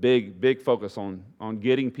but big focus on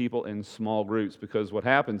getting people in small groups, because what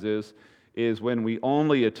happens is when we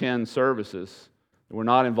only attend services, we're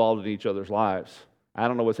not involved in each other's lives. I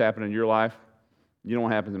don't know what's happening in your life. You know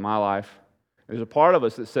what happens in my life. There's a part of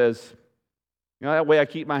us that says, that way I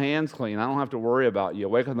keep my hands clean. I don't have to worry about you. I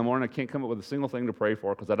wake up in the morning, I can't come up with a single thing to pray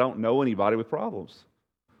for because I don't know anybody with problems.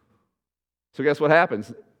 So guess what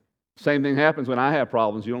happens? Same thing happens when I have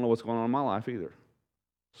problems. You don't know what's going on in my life either.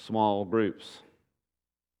 Small groups.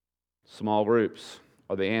 Small groups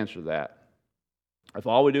are the answer to that. If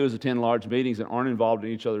all we do is attend large meetings and aren't involved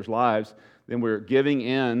in each other's lives, then we're giving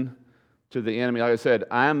in to the enemy. Like I said,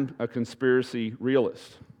 I'm a conspiracy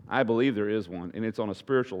realist. I believe there is one, and it's on a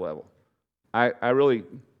spiritual level. I'm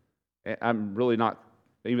really not,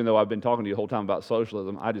 even though I've been talking to you the whole time about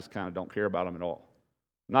socialism, I just kind of don't care about them at all.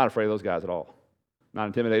 I'm not afraid of those guys at all. Not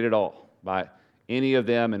intimidated at all by any of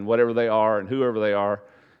them and whatever they are and whoever they are.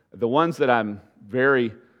 The ones that I'm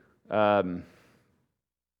very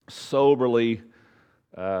soberly,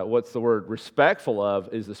 respectful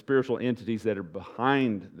of is the spiritual entities that are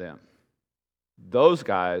behind them. Those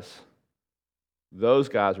guys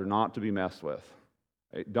are not to be messed with.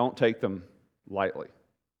 Don't take them lightly.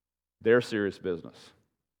 They're serious business.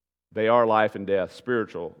 They are life and death,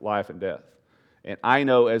 spiritual life and death. And I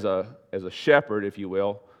know as a shepherd, if you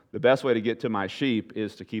will, the best way to get to my sheep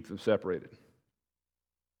is to keep them separated.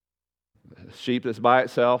 A sheep that's by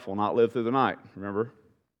itself will not live through the night, remember?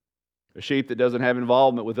 A sheep that doesn't have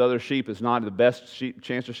involvement with other sheep is not the best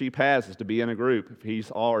chance a sheep has is to be in a group. If he's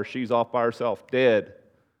all or she's off by herself, dead,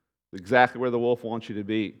 exactly where the wolf wants you to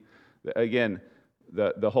be. Again,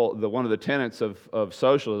 one of the tenets of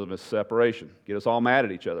socialism is separation. Get us all mad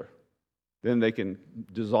at each other. Then they can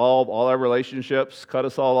dissolve all our relationships, cut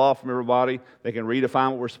us all off from everybody. They can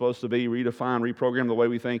redefine what we're supposed to be, reprogram the way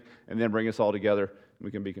we think, and then bring us all together, and we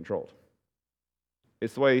can be controlled.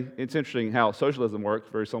 It's interesting how socialism works,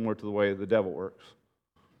 very similar to the way the devil works.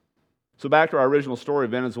 So back to our original story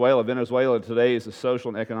of Venezuela. Venezuela today is a social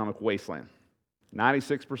and economic wasteland.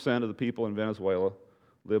 96% of the people in Venezuela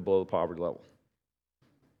live below the poverty level.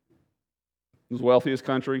 It was the wealthiest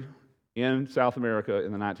country in South America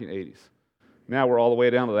in the 1980s. Now we're all the way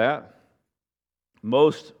down to that.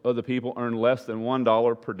 Most of the people earn less than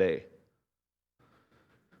 $1 per day.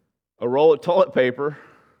 A roll of toilet paper,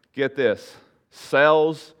 get this,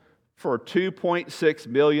 sells for 2.6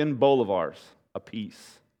 million bolivars a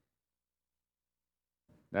piece.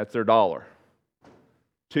 That's their dollar.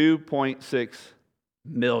 2.6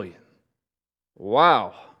 million.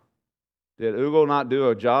 Wow. Did Hugo not do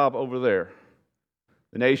a job over there?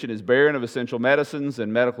 The nation is barren of essential medicines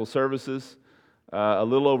and medical services. A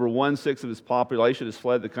little over 1/6 of its population has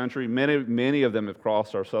fled the country. Many of them have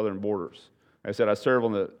crossed our southern borders. I said I serve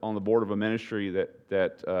on the board of a ministry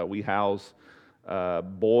that we house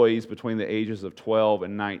boys between the ages of 12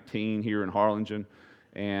 and 19 here in Harlingen.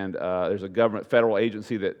 And there's a federal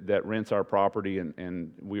agency that rents our property,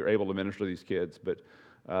 and we are able to minister to these kids. But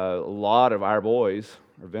a lot of our boys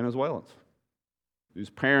are Venezuelans whose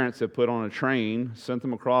parents have put on a train, sent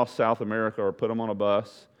them across South America, or put them on a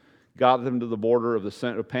bus, got them to the border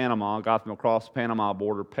of Panama, got them across the Panama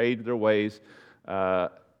border, paid their ways,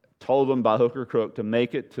 told them by hook or crook to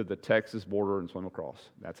make it to the Texas border and swim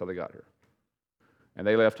across. That's how they got here. And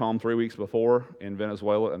they left home 3 weeks before in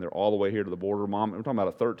Venezuela, and they're all the way here to the border. Mom, we're talking about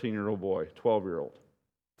a 13-year-old boy, 12-year-old,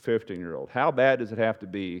 15-year-old. How bad does it have to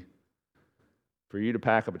be for you to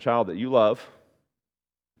pack up a child that you love?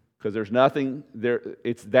 Because there's nothing there.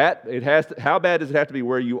 How bad does it have to be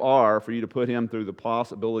where you are for you to put him through the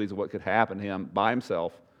possibilities of what could happen to him by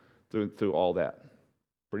himself through all that?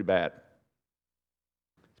 Pretty bad.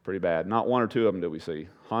 It's pretty bad. Not one or two of them do we see.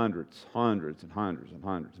 Hundreds and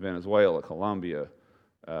hundreds. Venezuela, Colombia,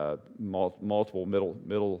 multiple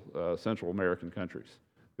middle Central American countries.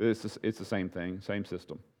 It's the same thing, same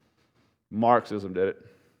system. Marxism did it.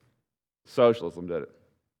 Socialism did it.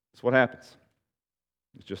 That's what happens.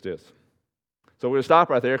 It just is. So we're going to stop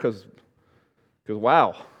right there because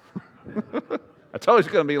wow. I told you it's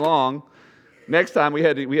going to be long. Next time we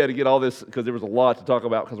had to get all this because there was a lot to talk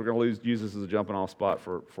about because we're going to use this as a jumping off spot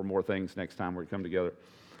for more things next time we come together.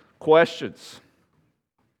 Questions?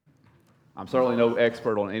 I'm certainly no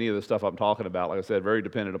expert on any of the stuff I'm talking about. Like I said, very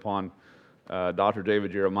dependent upon Dr.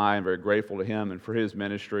 David Jeremiah, and very grateful to him and for his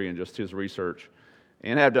ministry and just his research.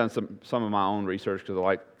 And have done some of my own research because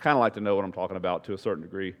I kind of like to know what I'm talking about to a certain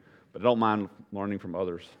degree, but I don't mind learning from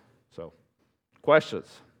others. So, questions?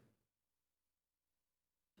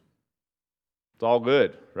 It's all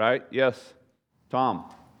good, right? Yes,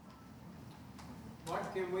 Tom.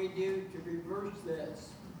 What can we do to reverse this?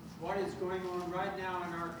 what is going on right now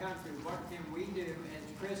in our country. What can we do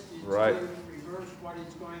as Christians Right. to reverse what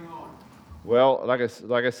is going on? Well, like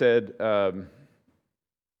I said,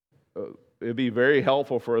 it'd be very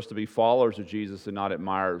helpful for us to be followers of Jesus and not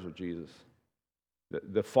admirers of Jesus.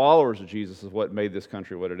 The followers of Jesus is what made this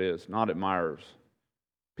country what it is, not admirers.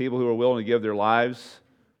 People who are willing to give their lives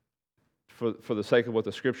for the sake of what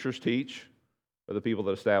the Scriptures teach are the people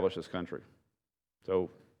that establish this country. So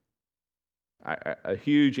a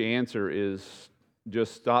huge answer is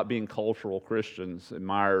just stop being cultural Christians,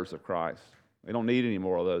 admirers of Christ. We don't need any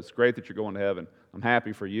more of those. It's great that you're going to heaven. I'm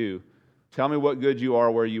happy for you. Tell me what good you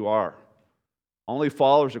are where you are. Only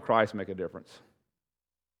followers of Christ make a difference,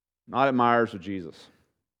 not admirers of Jesus.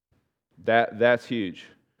 That's huge.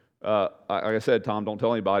 Like I said, Tom, don't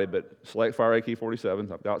tell anybody, but Select Fire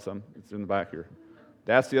AK-47s. I've got some. It's in the back here.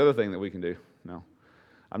 That's the other thing that we can do. No.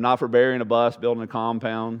 I'm not for burying a bus, building a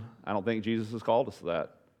compound. I don't think Jesus has called us to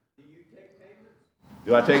that. Do you take payments?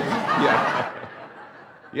 Do I take? Yeah.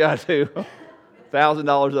 Yeah, I do.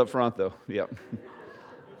 $1,000 up front, though. Yep.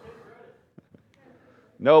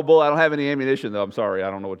 No, Bull, I don't have any ammunition, though. I'm sorry.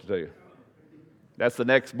 I don't know what to tell you. That's the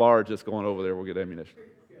next barge that's going over there. We'll get ammunition.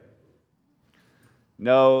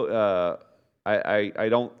 No, I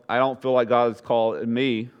don't feel like God has called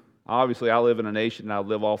me. Obviously, I live in a nation and I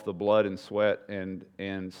live off the blood and sweat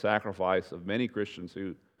and sacrifice of many Christians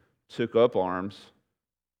who took up arms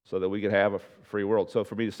so that we could have a free world. So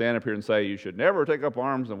for me to stand up here and say you should never take up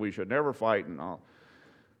arms and we should never fight and all,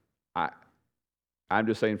 I'm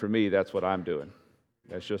just saying for me that's what I'm doing.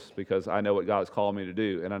 That's just because I know what God has called me to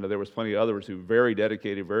do, and I know there was plenty of others who were very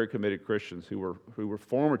dedicated, very committed Christians who were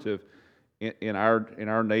formative in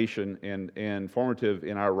our nation and formative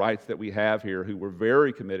in our rights that we have here, who were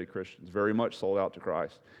very committed Christians, very much sold out to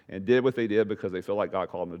Christ, and did what they did because they feel like God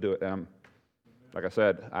called them to do it. And like I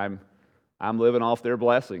said, I'm living off their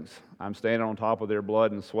blessings. I'm standing on top of their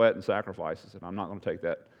blood and sweat and sacrifices, and I'm not going to take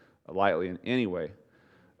that lightly in any way.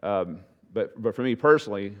 But for me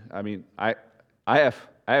personally, I mean, I have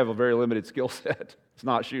a very limited skill set. It's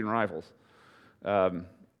not shooting rifles, and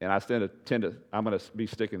I I'm going to be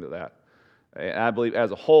sticking to that. And I believe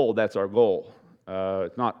as a whole, that's our goal.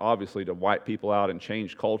 It's not obviously to wipe people out and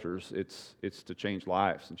change cultures. It's to change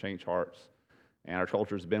lives and change hearts. And our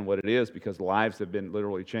culture has been what it is because lives have been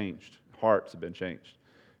literally changed. Hearts have been changed.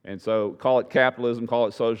 And so call it capitalism, call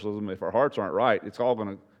it socialism. If our hearts aren't right, it's all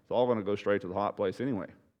going to go straight to the hot place anyway.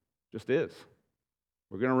 Just is.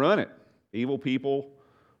 We're going to ruin it. Evil people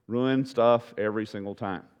ruin stuff every single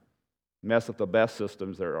time. Mess up the best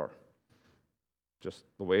systems there are. Just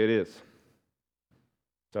the way it is.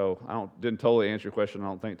 So I didn't totally answer your question, I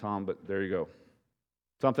don't think, Tom, but there you go.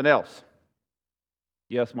 Something else?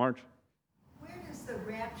 Yes, Marge? Where does the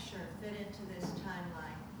rapture fit into this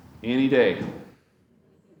timeline? Any day.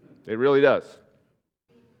 It really does.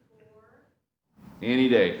 Any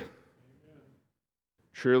day.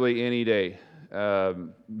 Truly any day.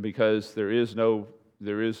 Because there is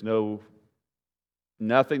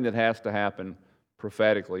nothing that has to happen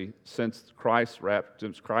prophetically since Christ's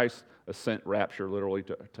ascent rapture literally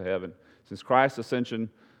to heaven. Since Christ's ascension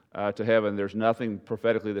to heaven, there's nothing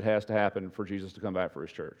prophetically that has to happen for Jesus to come back for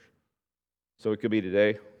his church. So it could be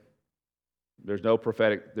today. There's no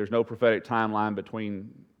prophetic timeline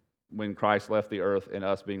between when Christ left the earth and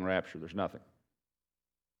us being raptured. There's nothing.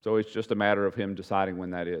 So it's just a matter of him deciding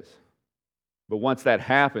when that is. But once that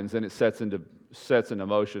happens, then it sets into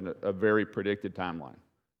motion a very predicted timeline.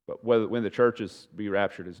 But when the churches be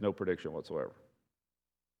raptured is no prediction whatsoever.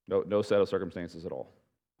 No set of circumstances at all.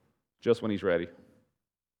 Just when he's ready.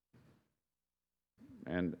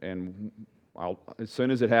 And as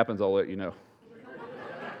soon as it happens, I'll let you know.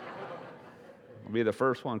 I'll be the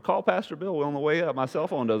first one. Call Pastor Bill. We're on the way up. My cell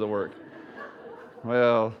phone doesn't work.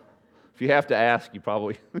 Well, if you have to ask, you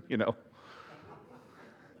probably, you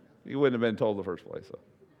wouldn't have been told in the first place. So.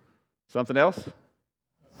 Something else?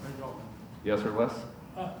 Yes, or Les?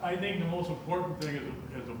 I think the most important thing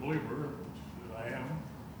as a believer, that I am,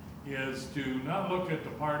 is to not look at the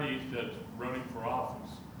party that's running for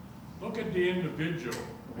office. Look at the individual,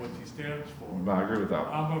 what he stands for. I agree with that.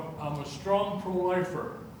 I'm a strong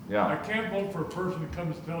pro-lifer. Yeah. I can't vote for a person that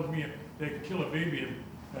comes and tells me they can kill a baby and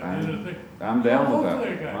the end of the thing. I'm down with I'll vote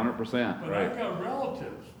that. for guy. 100%. But Right. I've got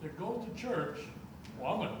relatives that go to church.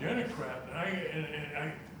 Well, I'm a Democrat, and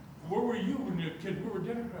I where were you when you were a kid? We were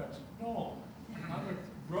Democrats. No, I'm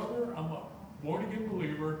a brother. I'm a born-again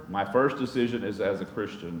believer. My first decision is as a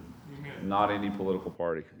Christian, Amen. not any political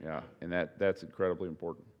party. Yeah, and that's incredibly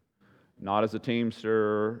important. Not as a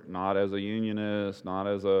Teamster, not as a unionist, not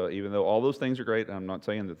as even though all those things are great, and I'm not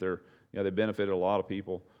saying that they benefited a lot of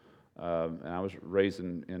people. And I was raised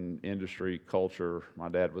in industry culture. My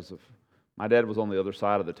dad was on the other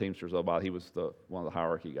side of the Teamsters, though. He was one of the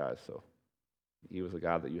hierarchy guys, so he was the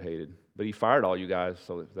guy that you hated. But he fired all you guys,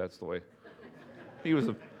 so that's the way. He was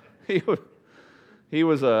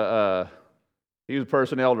a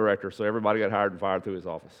personnel director, so everybody got hired and fired through his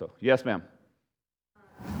office. So yes, ma'am.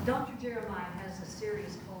 Dr. Jeremiah has a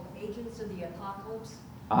series called Agents of the Apocalypse,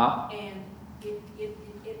 and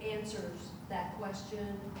it answers that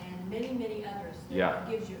question and many, many others. Yeah.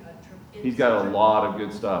 It gives you He's got a lot of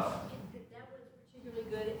good stuff. That one's particularly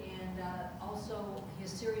good, and also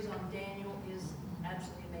his series on Daniel is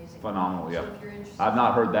absolutely amazing. Phenomenal, yeah. So if you're interested, I've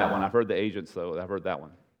not heard that one. I've heard the Agents, though. I've heard that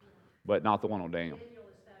one, but not the one on Daniel. Daniel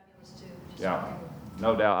is fabulous too. Just Yeah, like-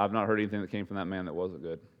 no doubt. I've not heard anything that came from that man that wasn't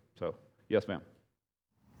good. So yes, ma'am.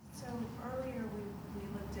 So earlier we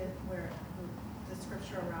looked at where the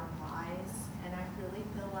scripture around lies, and I really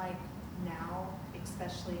feel like now,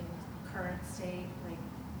 especially in current state, like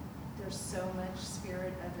there's so much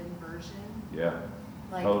spirit of inversion. Yeah.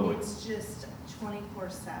 Like Totally. it's just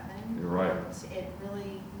 24/7. You're right. And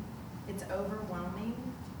it's overwhelming.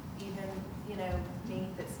 Even, me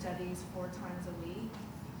that studies 4 times a week,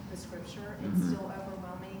 the scripture, it's Mhm. still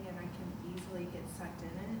overwhelming and I can easily get sucked in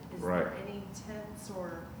it. Is Right. there any tips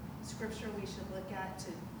or scripture we should look at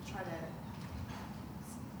to try to,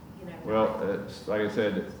 Well, it's, like I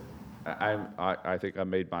said, I think I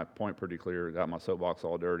made my point pretty clear. Got my soapbox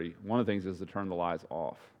all dirty. One of the things is to turn the lies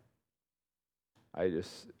off. I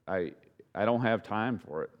don't have time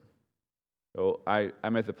for it. So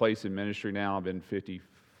I'm at the place in ministry now. I've been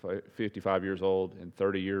 55 years old and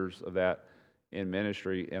 30 years of that in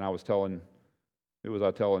ministry. And I was telling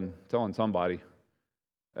somebody,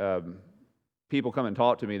 people come and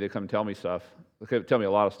talk to me. They come tell me stuff. They tell me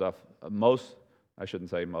a lot of stuff. I shouldn't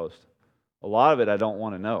say most. A lot of it I don't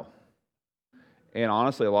want to know. And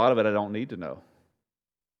honestly, a lot of it I don't need to know.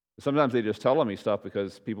 Sometimes they just tell me stuff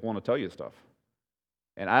because people want to tell you stuff.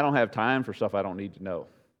 And I don't have time for stuff I don't need to know.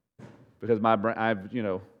 Because my brain, I have,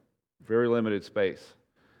 very limited space.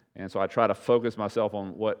 And so I try to focus myself on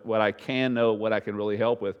what I can know, what I can really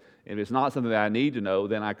help with. If it's not something that I need to know,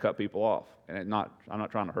 then I cut people off. And I'm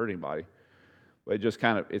not trying to hurt anybody. But it's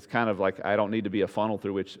kind of like I don't need to be a funnel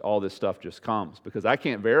through which all this stuff just comes. Because I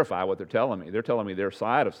can't verify what they're telling me. They're telling me their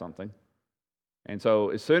side of something. And so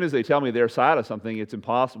as soon as they tell me their side of something, it's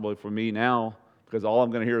impossible for me now, because all I'm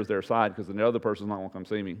going to hear is their side, because the other person's not going to come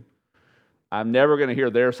see me. I'm never going to hear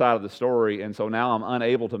their side of the story, and so now I'm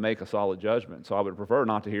unable to make a solid judgment. So I would prefer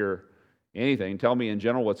not to hear anything. Tell me in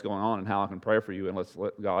general what's going on and how I can pray for you, and let's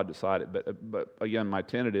let God decide it. But again, my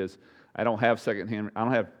tenet is I don't have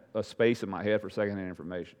a space in my head for secondhand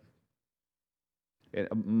information. And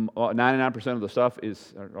 99% of the stuff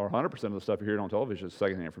is, or 100% of the stuff you hear on television is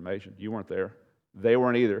secondhand information. You weren't there. They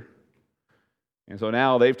weren't either. And so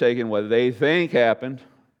now they've taken what they think happened,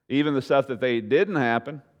 even the stuff that they didn't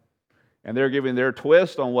happen, and they're giving their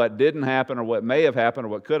twist on what didn't happen or what may have happened or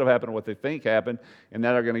what could have happened or what they think happened, and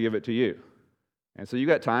now they're going to give it to you. And so you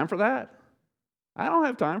got time for that? I don't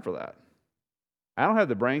have time for that. I don't have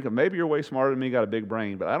the brain. Maybe you're way smarter than me, got a big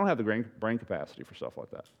brain, but I don't have the brain capacity for stuff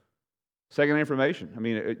like that. Second information. I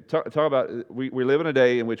mean, talk about, we live in a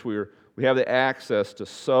day in which we have the access to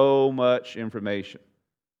so much information.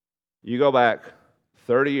 You go back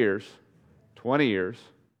 30 years, 20 years,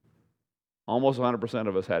 almost 100%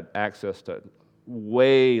 of us had access to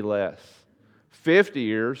way less. 50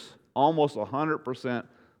 years, almost 100%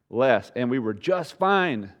 less. And we were just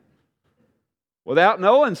fine without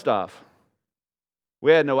knowing stuff.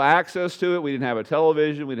 We had no access to it. We didn't have a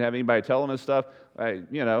television. We didn't have anybody telling us stuff.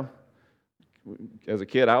 As a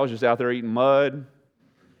kid, I was just out there eating mud,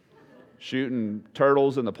 shooting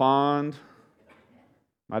turtles in the pond.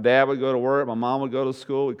 My dad would go to work. My mom would go to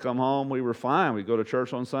school. We'd come home. We were fine. We'd go to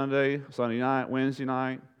church on Sunday night, Wednesday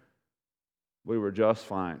night. We were just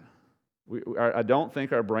fine. I don't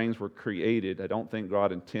think our brains were created. I don't think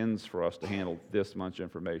God intends for us to handle this much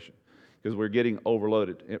information because we're getting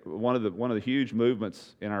overloaded. One of the huge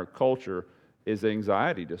movements in our culture is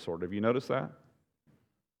anxiety disorder. Have you noticed that?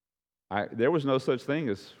 There was no such thing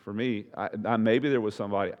as, for me, maybe there was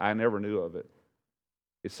somebody. I never knew of it.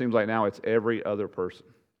 It seems like now it's every other person.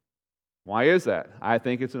 Why is that? I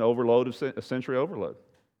think it's a sensory overload.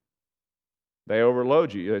 They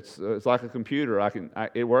overload you. It's like a computer.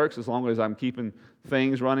 It works as long as I'm keeping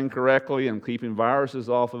things running correctly and keeping viruses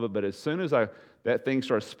off of it. But as soon as that thing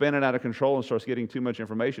starts spinning out of control and starts getting too much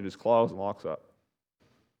information, it just clogs and locks up.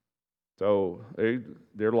 So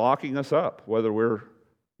they're locking us up, whether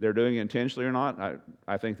they're doing it intentionally or not.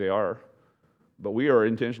 I think they are, but we are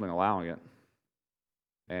intentionally allowing it,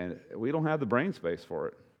 and we don't have the brain space for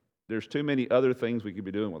it. There's too many other things we could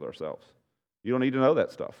be doing with ourselves. You don't need to know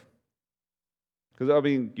that stuff. Because, I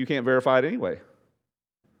mean, you can't verify it anyway.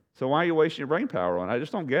 So why are you wasting your brain power on it? I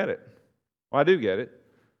just don't get it. Well, I do get it,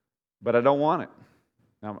 but I don't want it.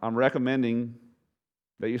 I'm recommending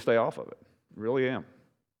that you stay off of it. I really am.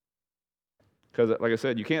 Because, like I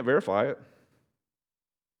said, you can't verify it.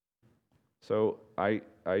 So I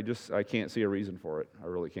can't see a reason for it. I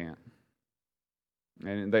really can't.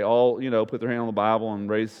 And they all, put their hand on the Bible and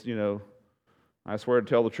raise, I swear to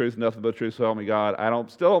tell the truth, nothing but the truth, so help me God.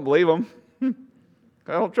 Still don't believe them.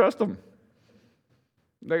 I don't trust them.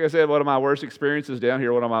 Like I said, one of my worst experiences down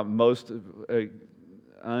here, one of my most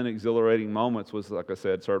unexhilarating moments was, like I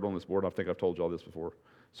said, served on this board. I think I've told you all this before.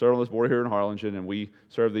 Served on this board here in Harlingen, and we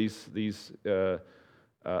serve these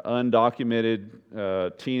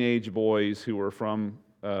undocumented teenage boys who were from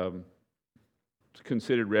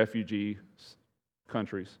considered refugee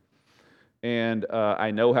countries. And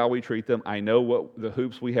I know how we treat them. I know what the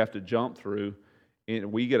hoops we have to jump through.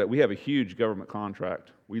 And we have a huge government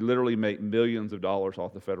contract. We literally make millions of dollars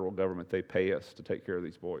off the federal government. They pay us to take care of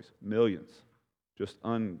these boys. Millions. Just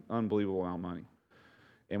unbelievable amount of money.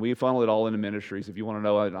 And we funnel it all into ministries. If you want to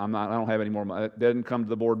know, I don't have any more money. It doesn't come to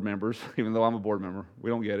the board members, even though I'm a board member. We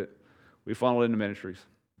don't get it. We funnel it into ministries.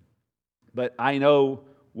 But I know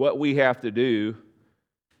what we have to do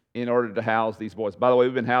in order to house these boys. By the way,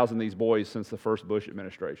 we've been housing these boys since the first Bush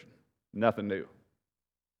administration. Nothing new.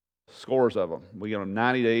 Scores of them. We give them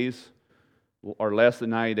 90 days or less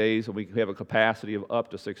than 90 days, and we have a capacity of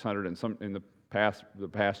up to 600. And in the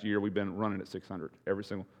past year, we've been running at 600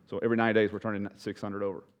 So every 90 days, we're turning 600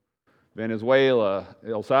 over. Venezuela,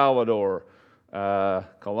 El Salvador,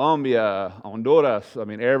 Colombia, Honduras. I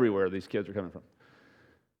mean, everywhere these kids are coming from.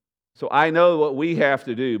 So I know what we have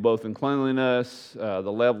to do, both in cleanliness, the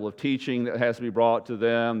level of teaching that has to be brought to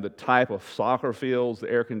them, the type of soccer fields, the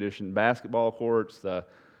air-conditioned basketball courts,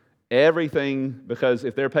 everything, because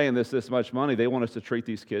if they're paying this much money, they want us to treat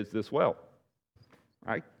these kids this well.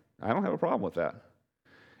 I don't have a problem with that.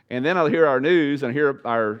 And then I'll hear our news and hear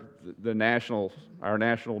our national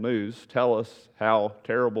news tell us how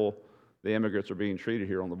terrible the immigrants are being treated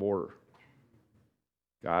here on the border.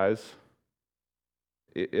 Guys,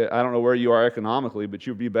 I don't know where you are economically, but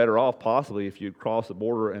you'd be better off possibly if you cross the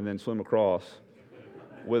border and then swim across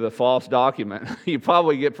with a false document. You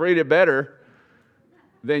probably get treated better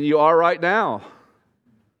than you are right now.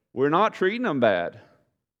 We're not treating them bad.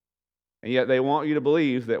 And yet they want you to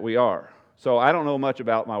believe that we are. So I don't know much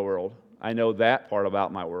about my world. I know that part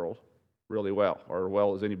about my world really well, or as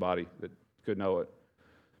well as anybody that could know it.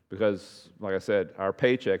 Because, like I said, our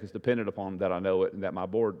paycheck is dependent upon that I know it and that my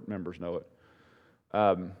board members know it.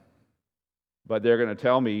 But they're going to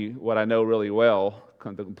tell me what I know really well,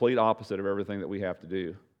 the complete opposite of everything that we have to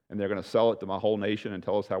do. And they're going to sell it to my whole nation and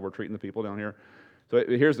tell us how we're treating the people down here. So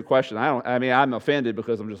here's the question. I'm offended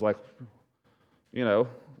because I'm just like,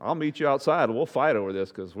 I'll meet you outside and we'll fight over this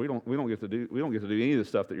because we don't get to do any of the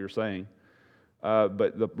stuff that you're saying.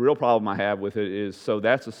 But the real problem I have with it is, so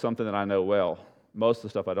that's just something that I know well. Most of the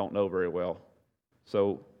stuff I don't know very well.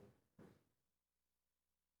 So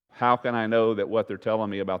how can I know that what they're telling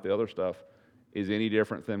me about the other stuff is any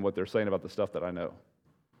different than what they're saying about the stuff that I know?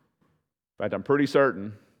 In fact, I'm pretty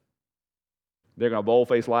certain they're going to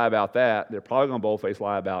bold-faced lie about that. They're probably going to bold-faced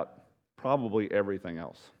lie about probably everything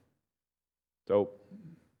else. So,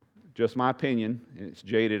 just my opinion, and it's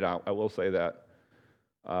jaded, I will say that,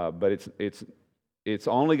 but it's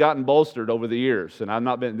only gotten bolstered over the years, and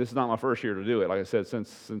this is not my first year to do it. Like I said,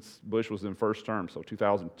 since Bush was in first term, so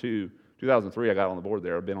 2003, I got on the board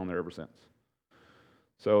there. I've been on there ever since.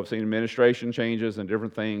 So I've seen administration changes and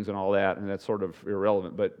different things and all that, and that's sort of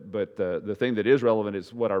irrelevant. But the thing that is relevant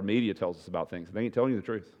is what our media tells us about things. They ain't telling you the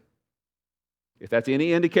truth. If that's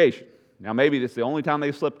any indication, now maybe it's the only time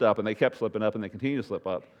they slipped up, and they kept slipping up, and they continue to slip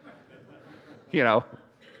up. And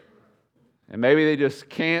maybe they just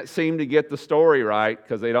can't seem to get the story right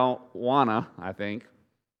because they don't wanna, I think.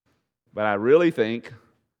 But I really think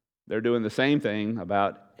they're doing the same thing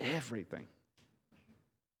about everything.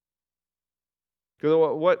 Because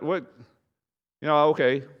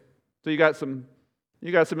okay, so you got some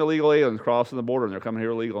illegal aliens crossing the border and they're coming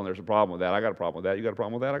here illegal and there's a problem with that. I got a problem with that. You got a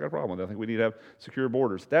problem with that? I got a problem with that. I think we need to have secure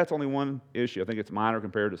borders. That's only one issue. I think it's minor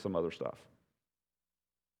compared to some other stuff.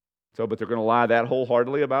 So, but they're going to lie that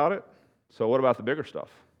wholeheartedly about it. So what about the bigger stuff?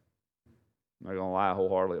 They're going to lie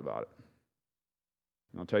wholeheartedly about it.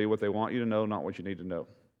 And I'll tell you what they want you to know, not what you need to know.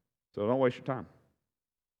 So don't waste your time.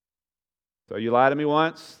 So you lie to me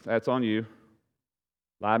once, that's on you.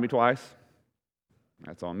 Lie to me twice,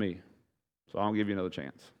 that's on me. So I don't give you another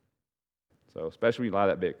chance. So especially when you lie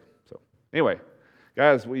that big. So anyway,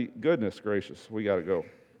 Guys, goodness gracious, we got to go.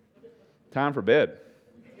 Time for bed.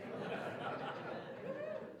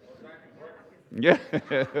 Yeah.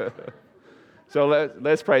 So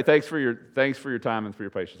let's pray. Thanks for your time and for your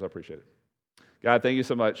patience. I appreciate it. God, thank you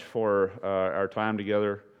so much for our time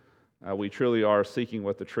together. We truly are seeking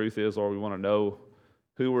what the truth is, Lord. We want to know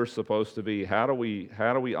who we're supposed to be. How do we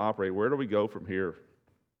operate? Where do we go from here?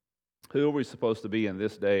 Who are we supposed to be in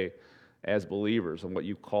this day as believers, and what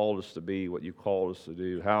you called us to be, what you called us to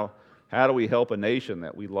do? How do we help a nation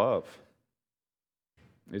that we love?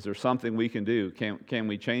 Is there something we can do? Can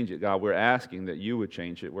we change it, God? We're asking that you would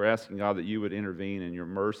change it. We're asking, God, that you would intervene in your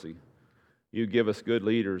mercy. You give us good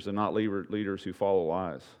leaders and not leaders who follow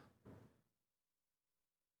lies.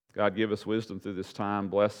 God, give us wisdom through this time.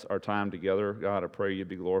 Bless our time together. God, I pray you'd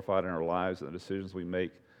be glorified in our lives and the decisions we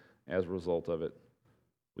make as a result of it.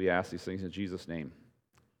 We ask these things in Jesus' name.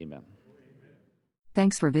 Amen.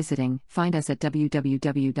 Thanks for visiting. Find us at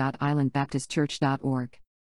www.islandbaptistchurch.org.